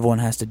league, and everyone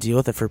has to deal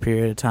with it for a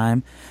period of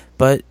time.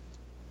 But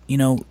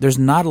there's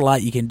not a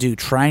lot you can do.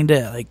 Trying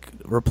to like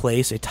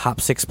replace a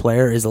top 6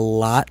 player is a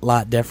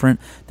lot different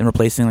than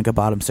replacing like a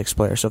bottom 6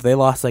 player. So if they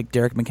lost like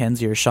Derek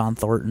McKenzie or Sean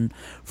Thornton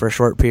for a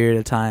short period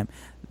of time,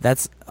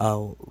 that's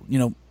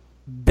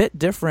bit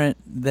different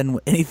than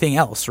anything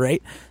else,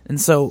 right? And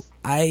so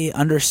I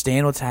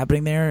understand what's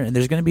happening there, and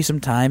there's going to be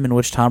some time in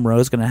which Tom Rowe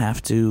is going to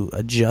have to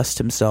adjust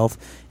himself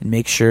and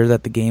make sure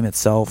that the game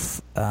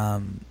itself,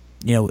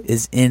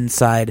 is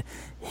inside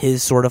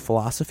his sort of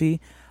philosophy.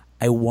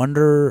 I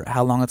wonder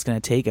how long it's going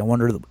to take. I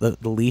wonder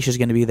the leash is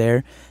going to be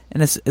there,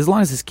 and as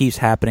long as this keeps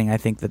happening, I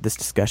think that this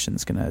discussion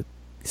is going to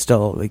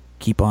still like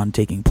keep on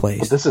taking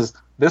place.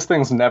 This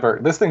thing's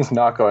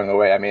not going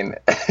away.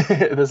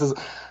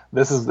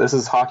 This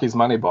is hockey's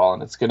Moneyball,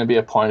 and it's going to be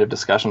a point of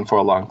discussion for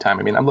a long time.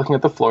 I'm looking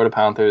at the Florida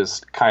Panthers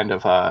kind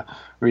of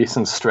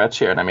recent stretch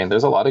here, and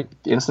there's a lot of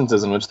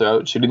instances in which they're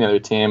out shooting the other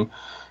team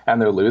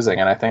and they're losing.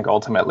 And I think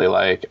ultimately,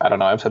 like, I don't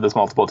know, I've said this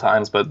multiple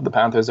times, but the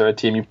Panthers are a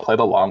team you play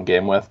the long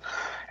game with.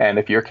 And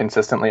if you're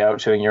consistently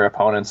out shooting your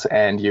opponents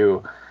and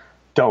you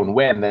don't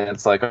win, then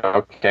it's like,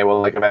 okay,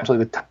 well, like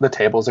eventually the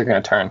tables are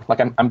going to turn. Like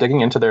I'm digging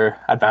into their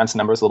advanced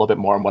numbers a little bit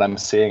more, and what I'm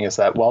seeing is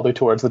that while they're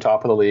towards the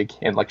top of the league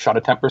in like shot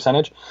attempt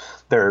percentage,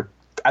 they're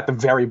at the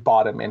very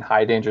bottom in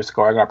high danger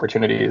scoring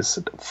opportunities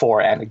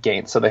for and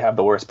against. So they have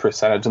the worst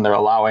percentage, and they're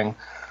allowing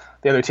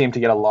the other team to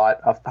get a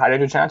lot of high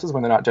danger chances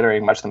when they're not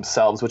generating much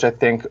themselves, which I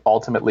think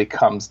ultimately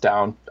comes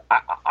down.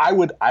 I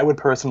would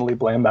personally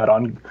blame that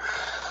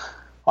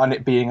on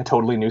it being a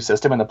totally new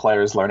system and the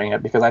players learning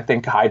it, because I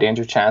think high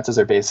danger chances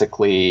are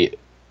basically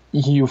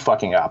you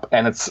fucking up,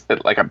 and it's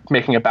like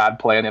making a bad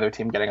play and the other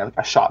team getting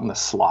a shot in the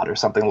slot or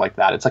something like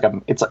that.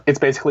 It's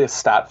basically a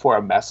stat for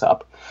a mess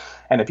up.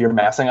 And if you're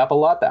messing up a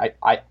lot,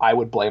 I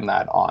would blame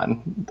that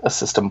on a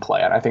system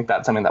play, and I think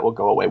that's something that will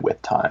go away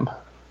with time.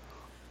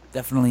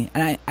 Definitely.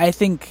 And I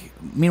think,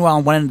 meanwhile,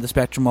 on one end of the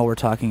spectrum, while we're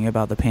talking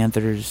about the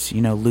Panthers,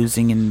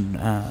 losing and,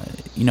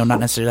 not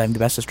necessarily having the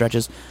best of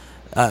stretches,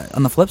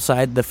 on the flip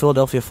side, the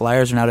Philadelphia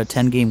Flyers are now at a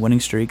 10-game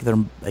winning streak. Their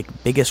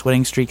biggest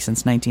winning streak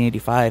since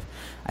 1985,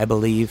 I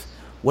believe.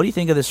 What do you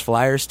think of this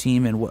Flyers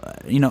team? And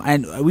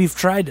and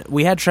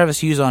we had Travis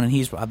Hughes on, and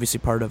he's obviously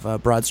part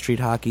of Broad Street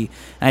Hockey.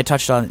 And I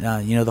touched on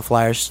the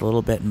Flyers a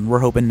little bit, and we're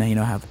hoping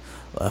to have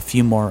a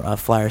few more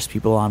Flyers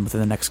people on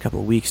within the next couple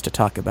of weeks to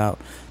talk about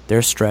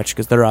their stretch,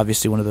 because they're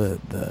obviously one of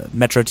the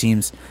Metro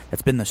teams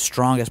that's been the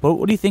strongest. But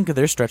what do you think of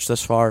their stretch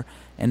thus far?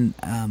 And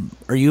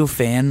are you a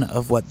fan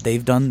of what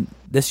they've done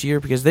this year?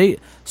 Because they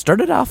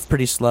started off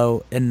pretty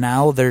slow, and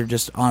now they're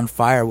just on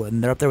fire,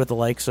 and they're up there with the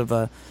likes of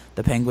the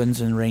Penguins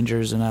and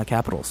Rangers and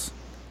Capitals.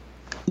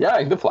 Yeah, I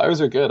think the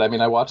Flyers are good. I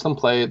mean, I watched them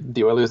play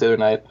the Oilers the other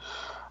night,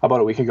 about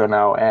a week ago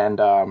now, and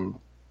the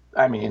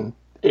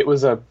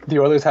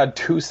Oilers had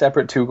two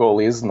separate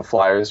goalies, and the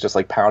Flyers just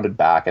pounded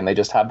back, and they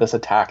just have this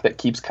attack that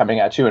keeps coming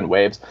at you in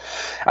waves,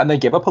 and they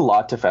give up a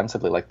lot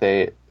defensively.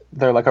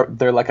 They're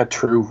like a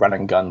true run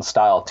and gun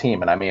style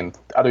team, and I mean,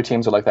 other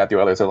teams are like that. The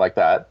Oilers are like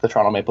that. The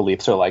Toronto Maple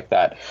Leafs are like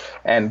that,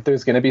 and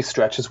there's going to be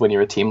stretches when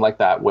you're a team like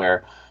that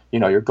where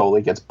your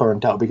goalie gets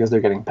burnt out because they're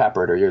getting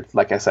peppered, or you're,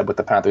 like I said, with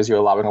the Panthers, you're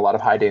allowing a lot of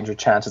high danger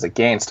chances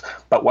against.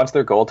 But once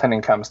their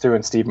goaltending comes through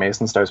and Steve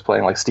Mason starts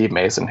playing like Steve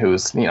Mason,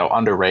 who's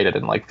underrated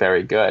and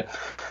very good,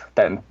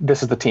 then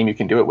this is the team you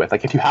can do it with.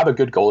 If you have a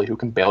good goalie who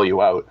can bail you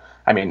out,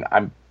 I mean,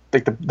 I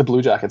think the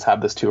Blue Jackets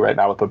have this too right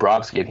now with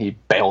Bobrovsky, and he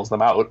bails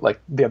them out.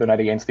 The other night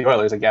against the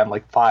Oilers, again,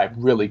 5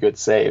 really good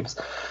saves.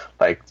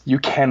 You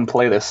can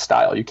play this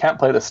style. You can't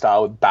play this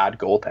style with bad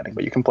goaltending,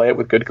 but you can play it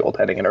with good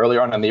goaltending. And earlier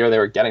on in the year, they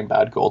were getting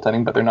bad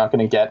goaltending, but they're not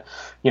going to get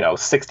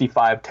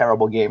 65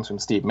 terrible games from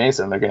Steve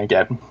Mason. They're going to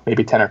get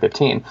maybe 10 or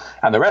 15.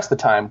 And the rest of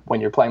the time, when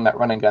you're playing that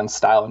run and gun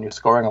style and you're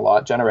scoring a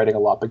lot, generating a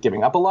lot, but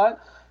giving up a lot,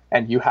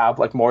 and you have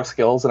more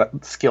skill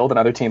than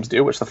other teams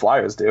do, which the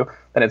Flyers do,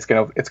 then it's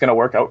gonna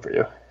work out for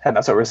you. And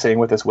that's what we're seeing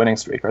with this winning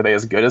streak. Are they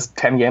as good as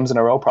 10 games in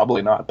a row?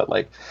 Probably not, but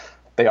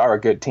they are a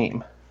good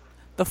team.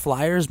 The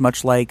Flyers,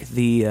 much like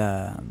the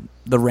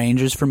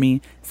Rangers for me,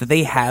 is that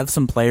they have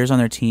some players on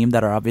their team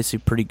that are obviously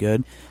pretty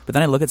good, but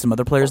then I look at some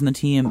other players on the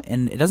team,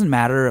 and it doesn't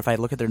matter if I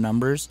look at their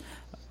numbers.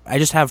 I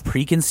just have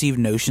preconceived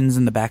notions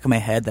in the back of my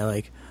head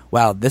that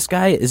wow, this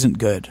guy isn't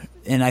good.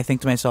 And I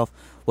think to myself,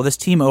 well, this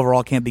team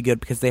overall can't be good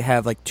because they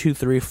have 2,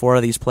 3, 4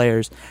 of these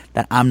players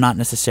that I'm not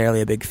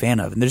necessarily a big fan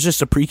of. And there's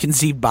just a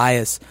preconceived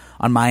bias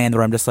on my end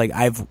where I'm just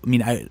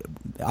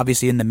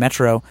obviously in the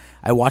Metro,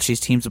 I watch these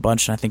teams a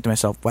bunch and I think to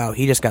myself, wow,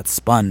 he just got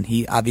spun.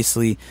 He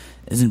obviously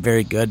isn't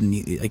very good. And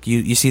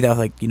you see that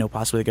with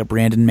possibly a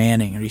Brandon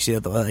Manning, or you see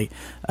that with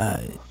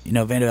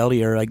Van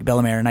Velde or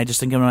Bellemare. And I just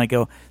think I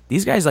go,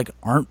 these guys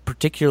aren't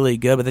particularly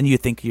good. But then you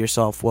think to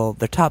yourself, well,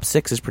 their top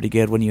 6 is pretty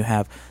good when you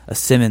have a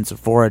Simmons, a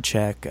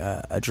Voracek,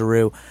 a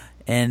Giroux,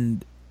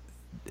 and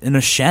a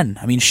Schenn.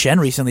 I mean, Schenn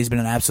recently has been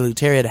an absolute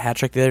terror. He had a hat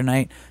trick the other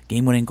night,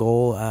 game-winning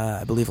goal,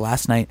 I believe,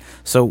 last night.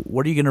 So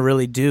what are you going to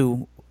really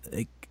do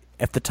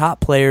if the top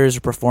players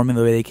are performing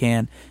the way they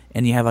can,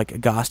 and you have a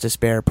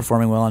Gostisbehere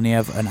performing well, and you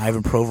have an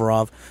Ivan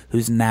Provorov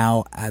who's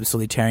now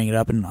absolutely tearing it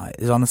up and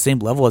is on the same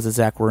level as a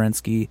Zach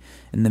Werenski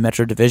in the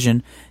Metro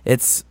Division?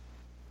 It's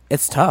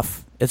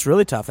tough. It's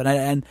really tough,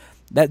 and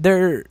that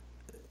they're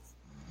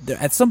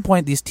at some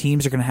point these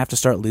teams are going to have to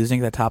start losing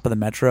at the top of the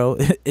Metro.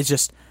 It's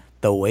just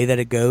the way that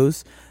it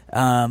goes.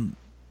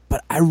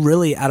 But I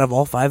really, out of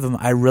all 5 of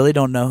them, I really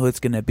don't know who it's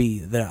going to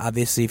be.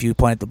 Obviously, if you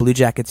point at the Blue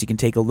Jackets, you can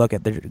take a look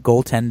at their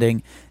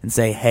goaltending and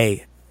say,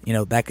 hey,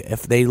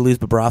 if they lose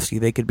Bobrovsky,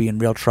 they could be in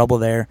real trouble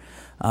there.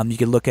 You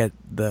could look at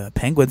the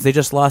Penguins. They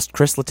just lost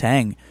Chris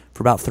Letang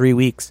for about 3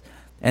 weeks.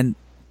 And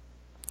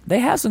they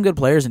have some good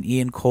players in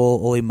Ian Cole,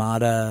 Ole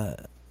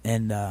Mata,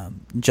 and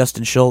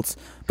Justin Schultz,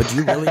 but do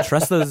you really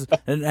trust those?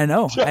 And I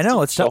know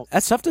it's tough.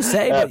 That's tough to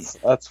say. That's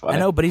funny. I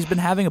know, but he's been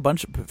having a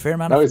fair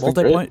amount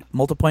of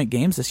multi-point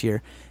games this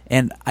year,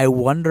 and I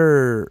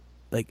wonder,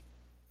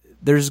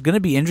 there's going to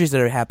be injuries that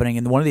are happening,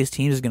 and one of these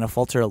teams is going to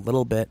falter a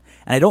little bit,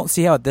 and I don't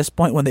see how at this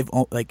point, when they've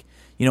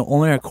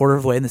only a quarter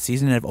of the way in the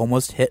season and have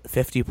almost hit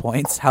 50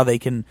 points, how they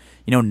can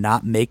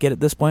not make it at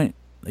this point.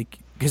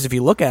 Because if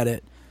you look at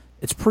it,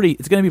 it's going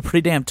to be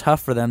pretty damn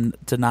tough for them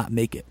to not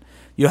make it.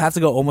 You'll have to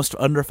go almost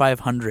under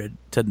 500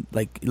 to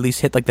at least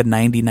hit the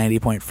 90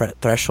 point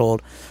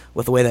threshold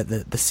with the way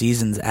that the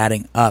season's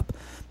adding up.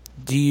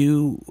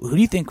 Who do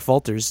you think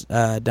falters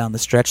down the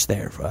stretch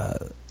there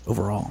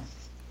overall?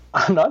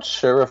 I'm not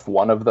sure if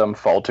one of them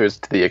falters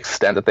to the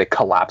extent that they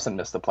collapse and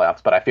miss the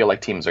playoffs, but I feel like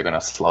teams are going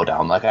to slow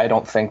down. I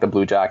don't think the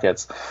Blue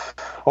Jackets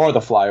or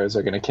the Flyers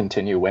are going to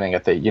continue winning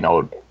at the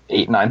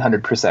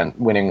 800-900%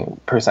 winning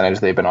percentage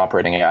they've been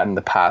operating at in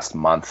the past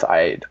month.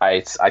 I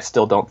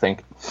still don't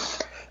think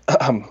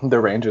the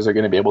Rangers are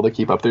going to be able to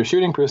keep up their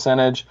shooting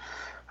percentage.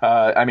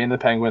 I mean, the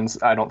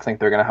Penguins, I don't think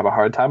they're going to have a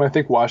hard time. I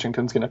think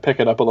Washington's going to pick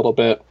it up a little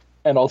bit.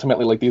 And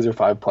ultimately, like, these are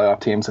 5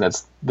 playoff teams, and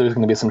there's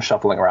going to be some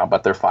shuffling around,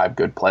 but they're 5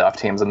 good playoff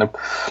teams, and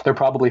they're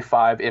probably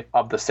 5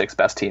 of the 6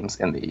 best teams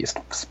in the East.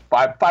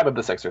 5 of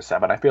the 6 or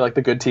 7. I feel like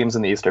the good teams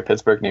in the East are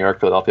Pittsburgh, New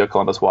York, Philadelphia,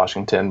 Columbus,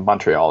 Washington,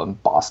 Montreal,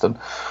 and Boston.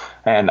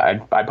 And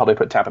I'd probably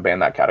put Tampa Bay in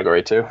that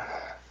category too.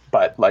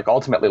 But like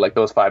ultimately, like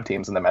those 5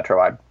 teams in the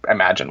Metro, I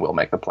imagine will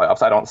make the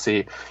playoffs. I don't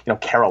see,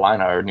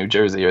 Carolina or New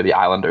Jersey or the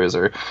Islanders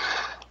or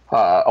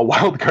a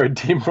wild card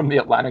team from the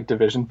Atlantic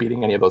Division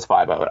beating any of those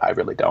 5 out. I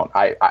really don't.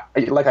 I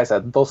like I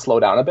said, they'll slow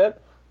down a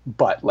bit,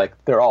 but like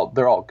they're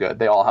all good.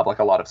 They all have like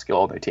a lot of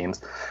skill on their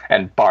teams,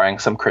 and barring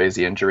some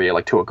crazy injury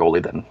like to a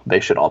goalie, then they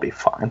should all be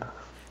fine.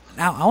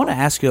 Now I want to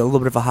ask you a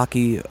little bit of a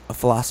hockey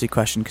philosophy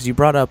question, because you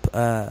brought up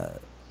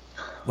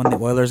when the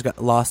Oilers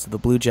got lost to the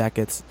Blue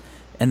Jackets,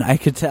 and I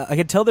could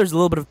tell there's a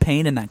little bit of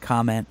pain in that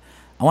comment.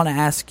 I want to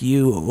ask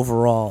you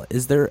overall: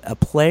 is there a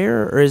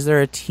player or is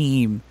there a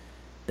team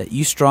that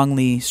you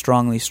strongly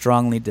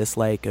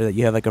dislike, or that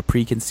you have like a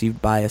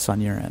preconceived bias on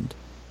your end?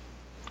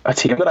 A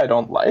team that I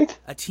don't like?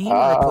 A team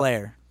or a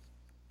player?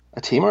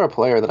 A team or a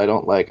player that I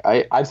don't like.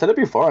 I've said it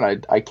before,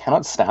 and I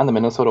cannot stand the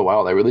Minnesota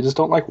Wild. I really just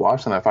don't like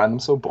watching them. I find them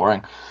so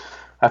boring.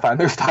 I find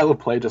their style of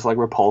play just like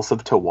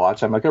repulsive to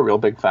watch. I'm like a real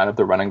big fan of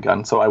the run and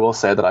gun, so I will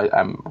say that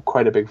I'm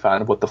quite a big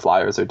fan of what the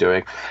Flyers are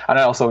doing, and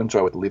I also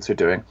enjoy what the Leafs are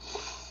doing.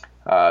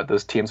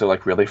 Those teams are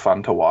like really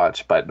fun to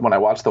watch, but when I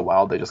watch the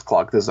Wild, they just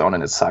clog the zone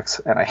and it sucks,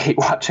 and I hate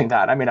watching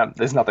that. I mean,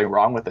 there's nothing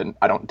wrong with it.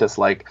 I don't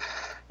dislike,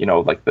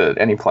 like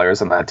any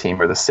players on that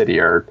team or the city,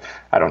 or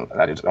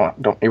I just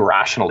don't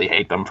irrationally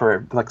hate them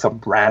for like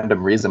some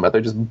random reason, but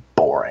they're just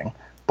boring.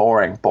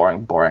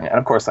 And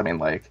of course, I mean,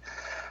 like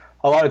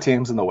a lot of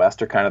teams in the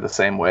West are kind of the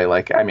same way.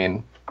 Like, I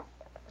mean,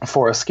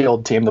 for a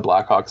skilled team, the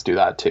Blackhawks do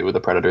that too. The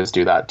Predators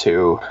do that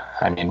too.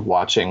 I mean,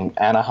 watching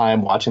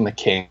Anaheim, watching the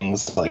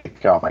Kings,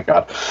 like, oh my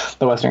God,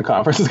 the Western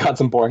Conference has got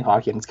some boring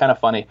hockey. And it's kind of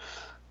funny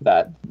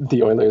that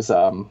the Oilers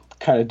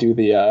kind of do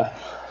the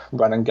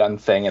run and gun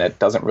thing, and it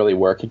doesn't really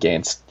work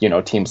against,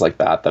 teams like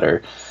that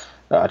are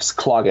just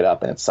clog it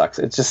up, and it sucks.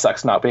 It just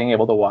sucks not being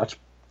able to watch,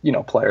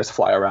 players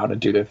fly around and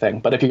do their thing.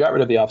 But if you got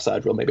rid of the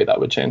offside rule, maybe that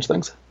would change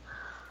things.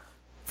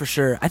 For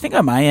sure. I think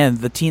on my end,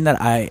 the team that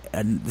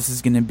and this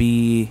is going to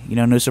be,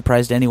 no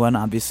surprise to anyone,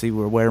 obviously,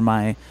 where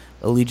my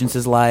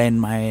allegiances lie in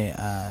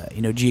my,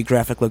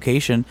 geographic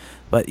location.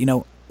 But,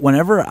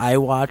 whenever I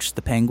watch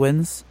the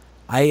Penguins,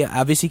 I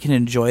obviously can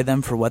enjoy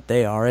them for what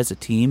they are as a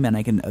team, and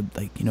I can,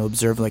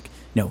 observe,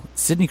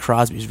 Sidney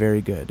Crosby is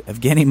very good.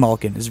 Evgeny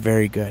Malkin is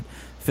very good.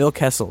 Phil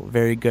Kessel,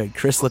 very good.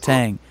 Chris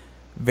Letang,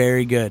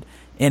 very good.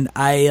 And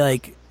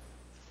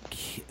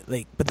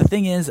but the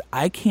thing is,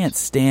 I can't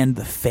stand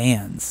the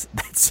fans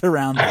that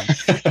surround them.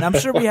 And I'm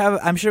sure we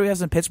have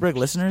some Pittsburgh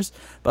listeners,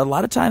 but a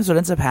lot of times what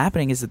ends up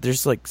happening is that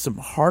there's like some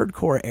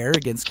hardcore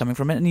arrogance coming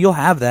from it, and you'll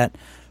have that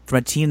from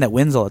a team that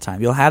wins all the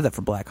time. You'll have that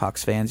from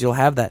Blackhawks fans. You'll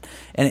have that,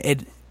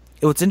 and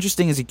what's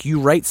interesting is like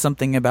you write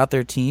something about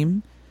their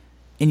team,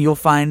 and you'll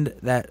find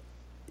that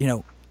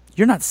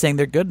you're not saying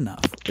they're good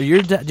enough, or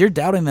you're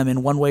doubting them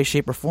in one way,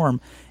 shape, or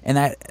form, and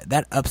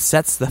that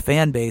upsets the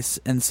fan base,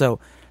 and so.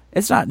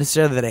 It's not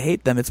necessarily that I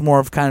hate them. It's more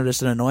of kind of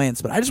just an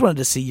annoyance. But I just wanted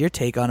to see your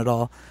take on it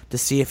all, to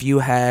see if you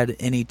had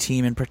any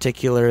team in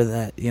particular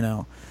that,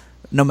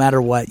 no matter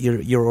what,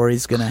 you're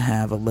always going to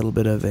have a little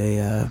bit of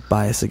a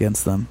bias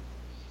against them.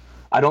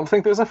 I don't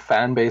think there's a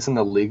fan base in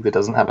the league that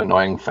doesn't have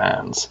annoying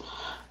fans.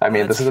 I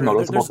mean, this is a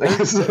noticeable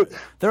thing.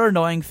 There are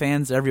annoying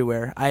fans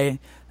everywhere. I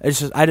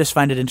just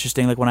find it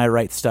interesting, like when I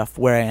write stuff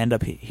where I end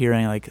up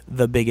hearing like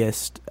the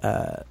biggest,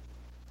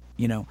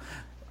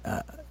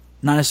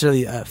 not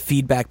necessarily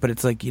feedback, but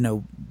it's like,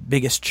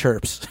 biggest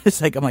chirps.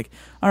 It's like, I'm like,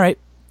 all right,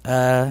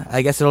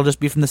 I guess it'll just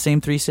be from the same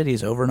 3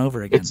 cities over and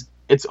over again.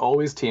 It's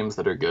always teams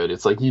that are good.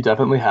 It's like you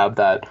definitely have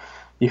that.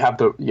 You have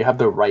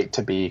the right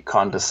to be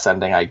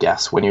condescending, I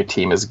guess, when your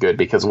team is good,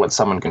 because what's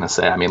someone going to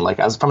say? I mean, like,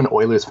 as from an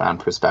Oilers fan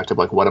perspective,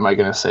 like, what am I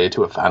going to say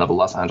to a fan of the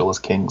Los Angeles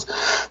Kings?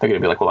 They're going to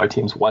be like, well, our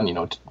team's won,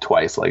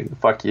 twice. Like,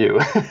 fuck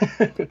you.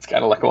 It's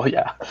kind of like, well,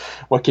 yeah,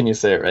 what can you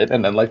say, right?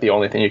 And then, like, the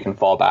only thing you can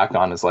fall back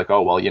on is like,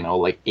 oh, well,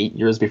 like 8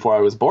 years before I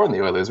was born,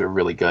 the Oilers were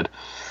really good.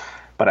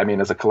 But I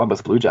mean, as a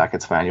Columbus Blue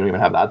Jackets fan, you don't even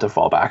have that to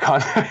fall back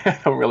on. I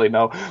don't really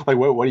know. Like,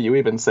 what do you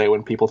even say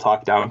when people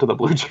talk down to the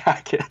Blue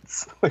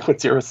Jackets? Like,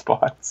 what's your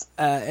response?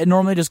 It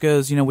normally just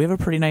goes, we have a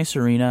pretty nice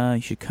arena.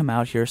 You should come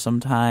out here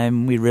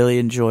sometime. We really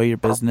enjoy your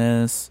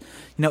business.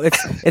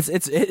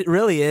 It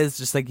really is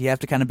just like you have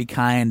to kind of be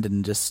kind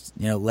and just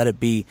let it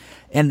be.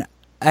 And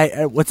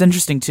what's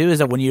interesting too is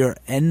that when you're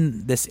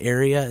in this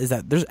area, is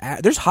that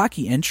there's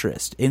hockey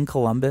interest in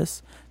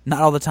Columbus.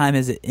 Not all the time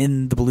is it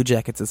in the Blue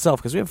Jackets itself,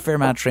 because we have a fair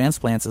amount of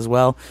transplants as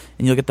well,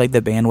 and you'll get like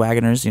the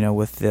bandwagoners,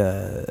 with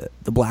the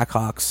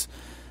Blackhawks,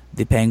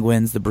 the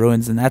Penguins, the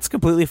Bruins, and that's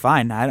completely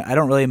fine. I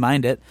don't really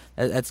mind it.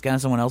 That's kind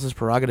of someone else's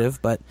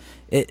prerogative, but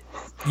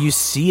you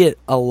see it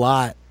a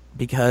lot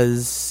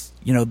because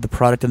the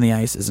product on the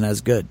ice isn't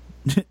as good.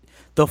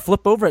 they'll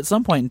flip over at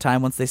some point in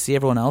time once they see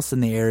everyone else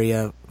in the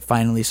area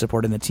finally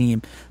supporting the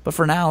team. But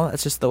for now,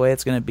 that's just the way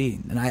it's going to be,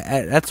 and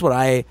that's what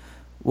I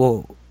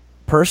will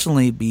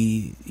personally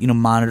be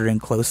monitoring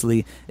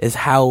closely, is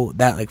how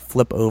that like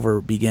flip over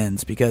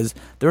begins, because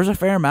there was a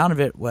fair amount of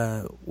it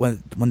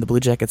when the Blue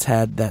Jackets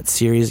had that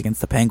series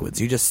against the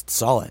Penguins. You just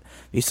saw it.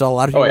 You saw a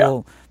lot of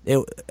people.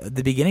 At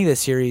the beginning of the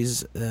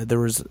series, there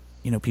was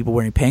people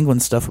wearing Penguin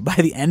stuff, but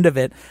by the end of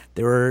it,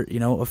 there were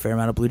a fair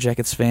amount of Blue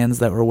Jackets fans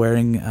that were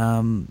wearing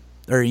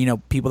or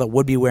people that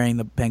would be wearing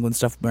the Penguin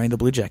stuff, wearing the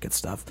Blue Jacket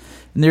stuff,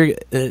 and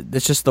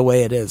it's just the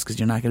way it is, because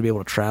you're not going to be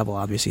able to travel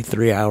obviously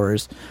 3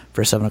 hours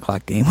for a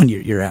 7:00 game when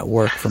you're at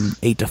work from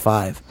 8 to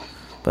 5.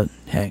 But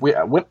hey,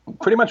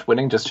 pretty much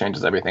winning just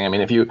changes everything. I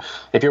mean, if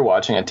you're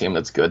watching a team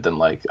that's good, then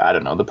like I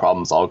don't know, the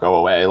problems all go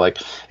away. Like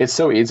it's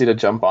so easy to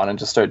jump on and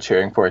just start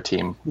cheering for a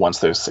team once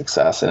there's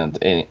success, and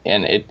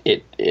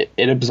it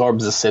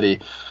absorbs the city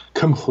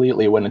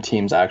completely when a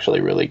team's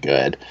actually really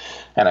good.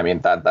 And I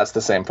mean that's the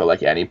same for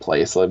like any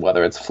place, like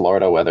whether it's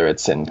Florida, whether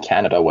it's in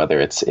Canada, whether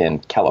it's in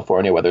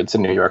California, whether it's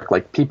in New York.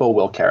 Like people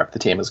will care if the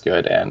team is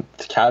good, and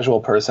the casual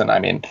person, I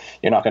mean,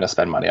 you're not going to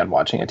spend money on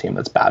watching a team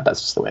that's bad.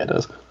 That's just the way it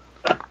is.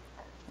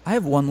 I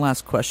have one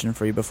last question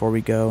for you before we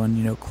go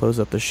and close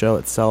up the show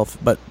itself.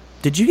 But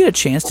did you get a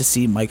chance to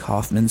see Mike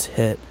Hoffman's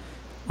hit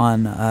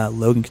on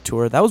Logan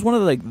Couture? That was one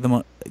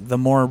of the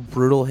more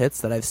brutal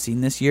hits that I've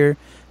seen this year,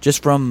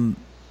 just from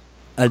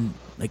a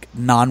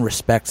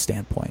non-respect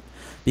standpoint,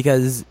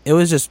 because it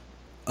was just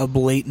a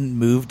blatant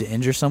move to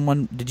injure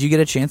someone. Did you get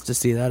a chance to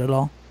see that at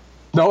all?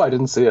 No, I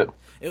didn't see it.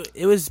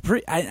 It was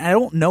pretty. I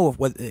don't know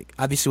if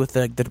obviously with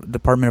the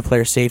Department of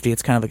Player Safety,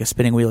 it's kind of like a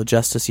spinning wheel of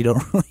justice. You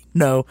don't really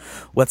know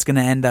what's going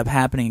to end up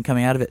happening and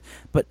coming out of it.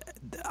 But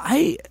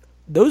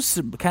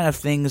those kind of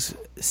things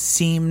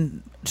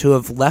seem to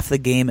have left the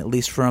game, at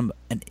least from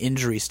an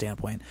injury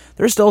standpoint.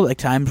 There's still like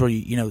times where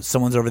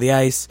someone's over the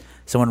ice,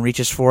 someone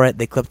reaches for it,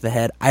 they clip the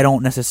head. I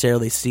don't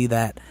necessarily see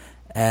that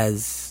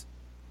as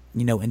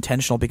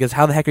intentional, because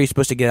how the heck are you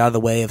supposed to get out of the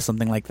way of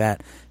something like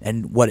that,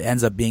 and what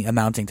ends up being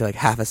amounting to like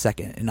half a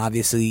second? And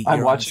obviously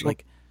I'm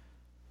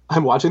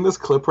watching this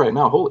clip right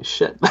now. Holy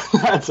shit.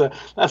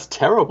 that's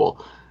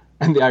terrible.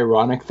 And the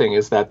ironic thing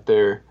is that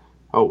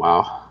oh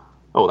wow,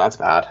 oh that's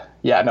bad.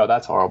 Yeah, no,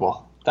 that's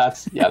horrible. That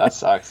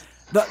sucks.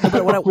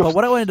 But what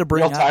I wanted to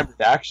bring real-time up,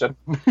 reaction.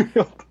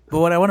 But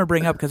what I want to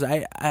bring up, because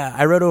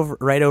I wrote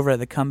right over at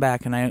the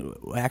comeback, and I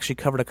actually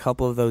covered a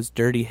couple of those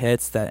dirty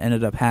hits that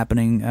ended up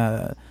happening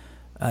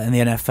in the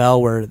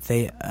NFL, where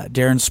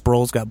Darren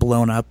Sproles got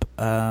blown up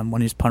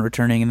when he was punt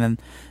returning, and then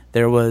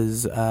there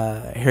was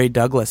Harry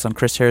Douglas on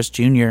Chris Harris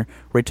Jr.,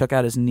 where he took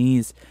out his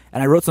knees.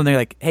 And I wrote something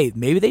like, hey,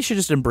 maybe they should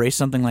just embrace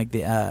something like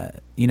the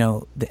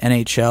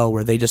NHL,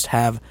 where they just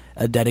have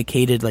a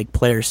dedicated like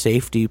player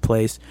safety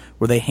place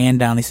where they hand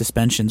down these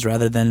suspensions,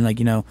 rather than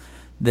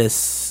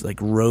this like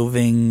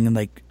roving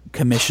like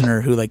commissioner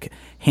who like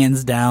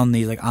hands down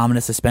these like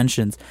ominous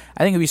suspensions.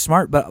 I think it'd be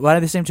smart, but by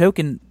the same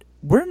token,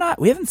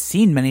 we haven't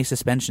seen many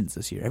suspensions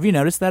this year. Have you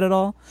noticed that at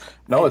all?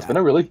 No, it's been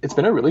a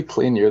really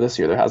clean year this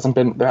year. There hasn't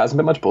been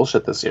much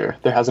bullshit this year.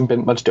 There hasn't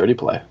been much dirty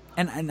play.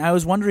 And I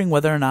was wondering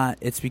whether or not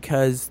it's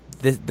because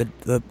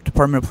the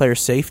Department of Player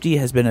Safety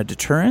has been a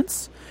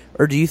deterrence,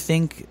 or do you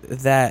think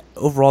that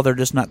overall they're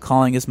just not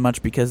calling as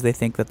much because they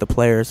think that the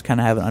players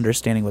kind of have an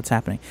understanding what's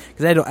happening?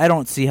 Because I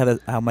don't see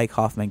how Mike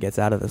Hoffman gets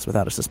out of this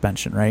without a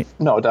suspension, right?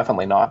 No,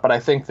 definitely not. But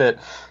I think that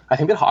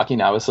hockey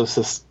now is so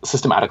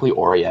systematically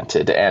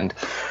oriented, and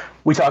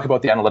we talk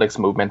about the analytics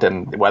movement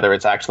and whether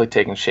it's actually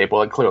taking shape.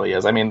 Well, it clearly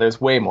is. I mean,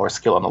 there's way more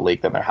skill in the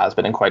league than there has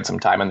been in quite some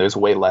time, and there's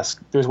way less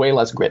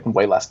grit and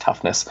way less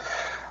toughness.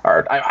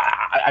 Or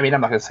I mean, I'm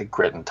not going to say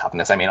grit and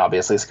toughness. I mean,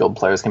 obviously, skilled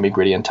players can be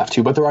gritty and tough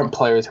too, but there aren't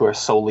players who are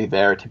solely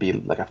there to be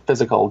like a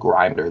physical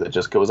grinder that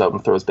just goes out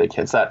and throws big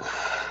hits.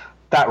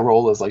 That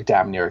role is like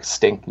damn near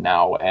extinct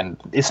now, and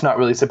it's not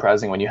really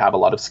surprising when you have a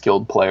lot of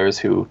skilled players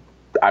who,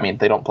 I mean,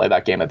 they don't play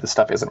that game, that this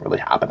stuff isn't really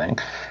happening.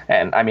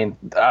 And I mean,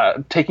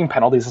 taking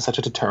penalties is such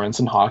a deterrence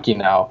in hockey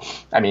now.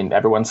 I mean,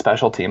 everyone's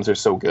special teams are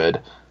so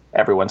good.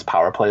 Everyone's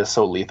power play is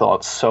so lethal.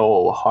 It's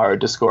so hard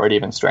to score at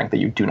even strength that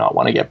you do not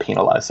want to get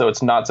penalized. So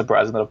it's not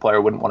surprising that a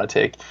player wouldn't want to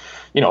take,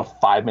 a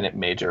 5-minute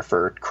major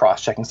for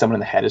cross-checking someone in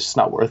the head. It's just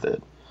not worth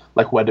it.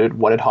 Like, what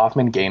did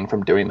Hoffman gain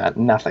from doing that?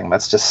 Nothing.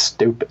 That's just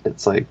stupid.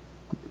 It's like,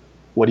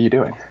 what are you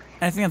doing?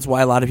 I think that's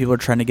why a lot of people are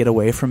trying to get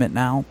away from it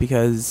now,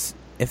 because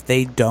if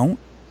they don't,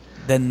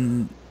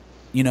 then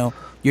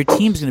your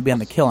team's going to be on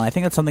the kill. And I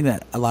think that's something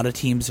that a lot of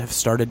teams have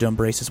started to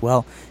embrace as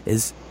well,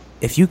 is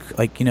if you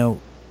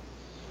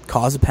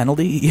cause a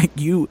penalty,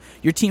 your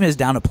team is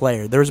down a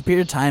player. There was a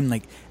period of time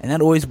and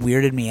that always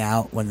weirded me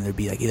out when there'd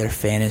be either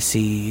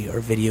fantasy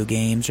or video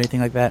games or anything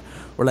like that,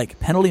 where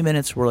penalty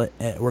minutes were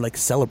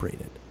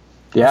celebrated.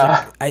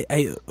 Yeah,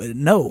 I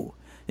no.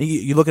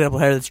 You look at a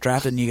player that's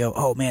drafted and you go,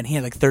 oh man, he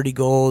had 30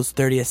 goals,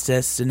 30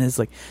 assists in his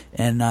the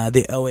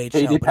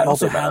OHL, but he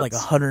also had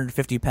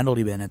 150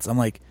 penalty minutes. I'm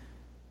like,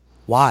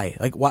 why?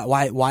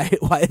 Why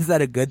is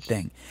that a good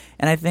thing?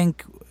 And I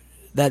think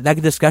that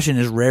discussion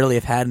is rarely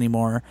if had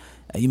anymore.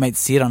 You might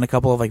see it on a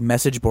couple of like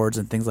message boards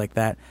and things like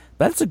that.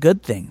 But that's a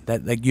good thing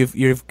that like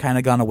you've kind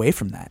of gone away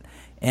from that.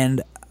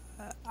 And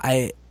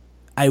I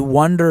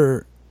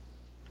wonder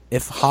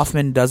if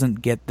Hoffman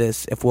doesn't get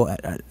this, if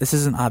this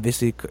isn't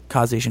obviously a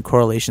causation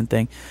correlation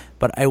thing,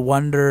 but I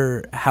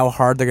wonder how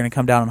hard they're going to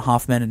come down on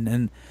Hoffman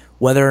and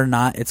whether or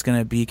not it's going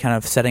to be kind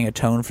of setting a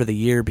tone for the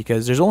year,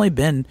 because there's only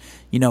been,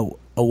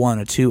 a 1,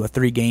 a 2, a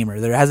 3 gamer.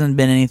 There hasn't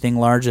been anything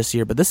large this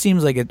year, but this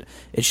seems like it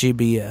should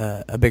be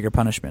a bigger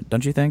punishment,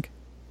 don't you think?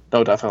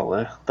 No,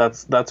 definitely.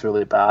 That's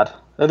really bad.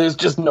 There's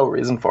just no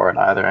reason for it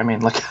either. I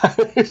mean, like,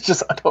 it's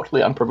just a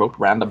totally unprovoked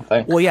random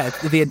thing. Well, yeah,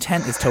 the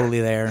intent is totally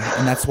there,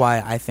 and that's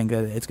why I think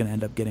that it's going to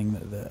end up getting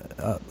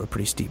a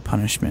pretty steep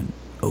punishment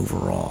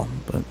overall.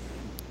 But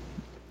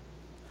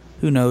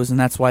who knows? And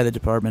that's why the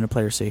Department of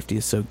Player Safety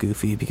is so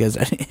goofy, because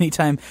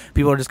anytime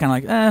people are just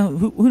kind of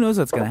like, who knows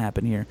what's going to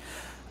happen here?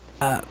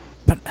 But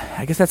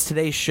I guess that's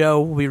today's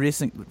show. We'll be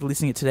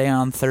releasing it today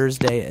on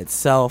Thursday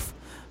itself.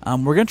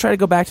 We're going to try to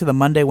go back to the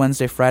Monday,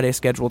 Wednesday, Friday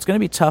schedule. It's going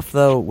to be tough,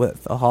 though,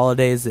 with the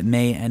holidays. It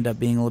may end up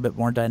being a little bit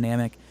more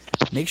dynamic.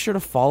 Make sure to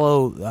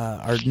follow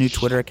our new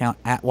Twitter account,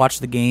 at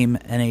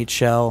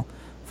WatchTheGameNHL.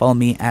 Follow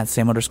me, at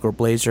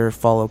Sam_Blazer.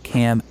 Follow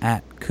Cam,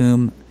 at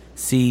Coom,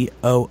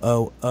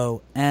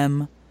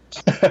 COOOM.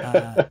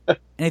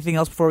 Anything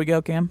else before we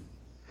go, Cam?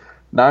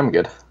 No, I'm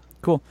good.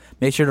 Cool.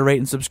 Make sure to rate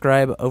and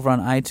subscribe over on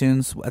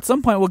iTunes. At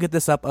some point, we'll get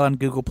this up on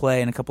Google Play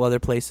and a couple other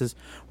places.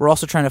 We're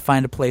also trying to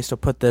find a place to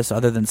put this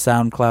other than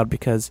SoundCloud,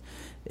 because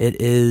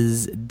it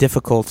is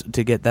difficult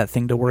to get that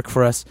thing to work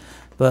for us.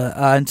 But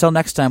until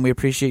next time, we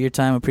appreciate your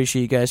time.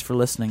 Appreciate you guys for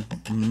listening.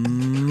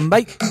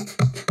 Bye.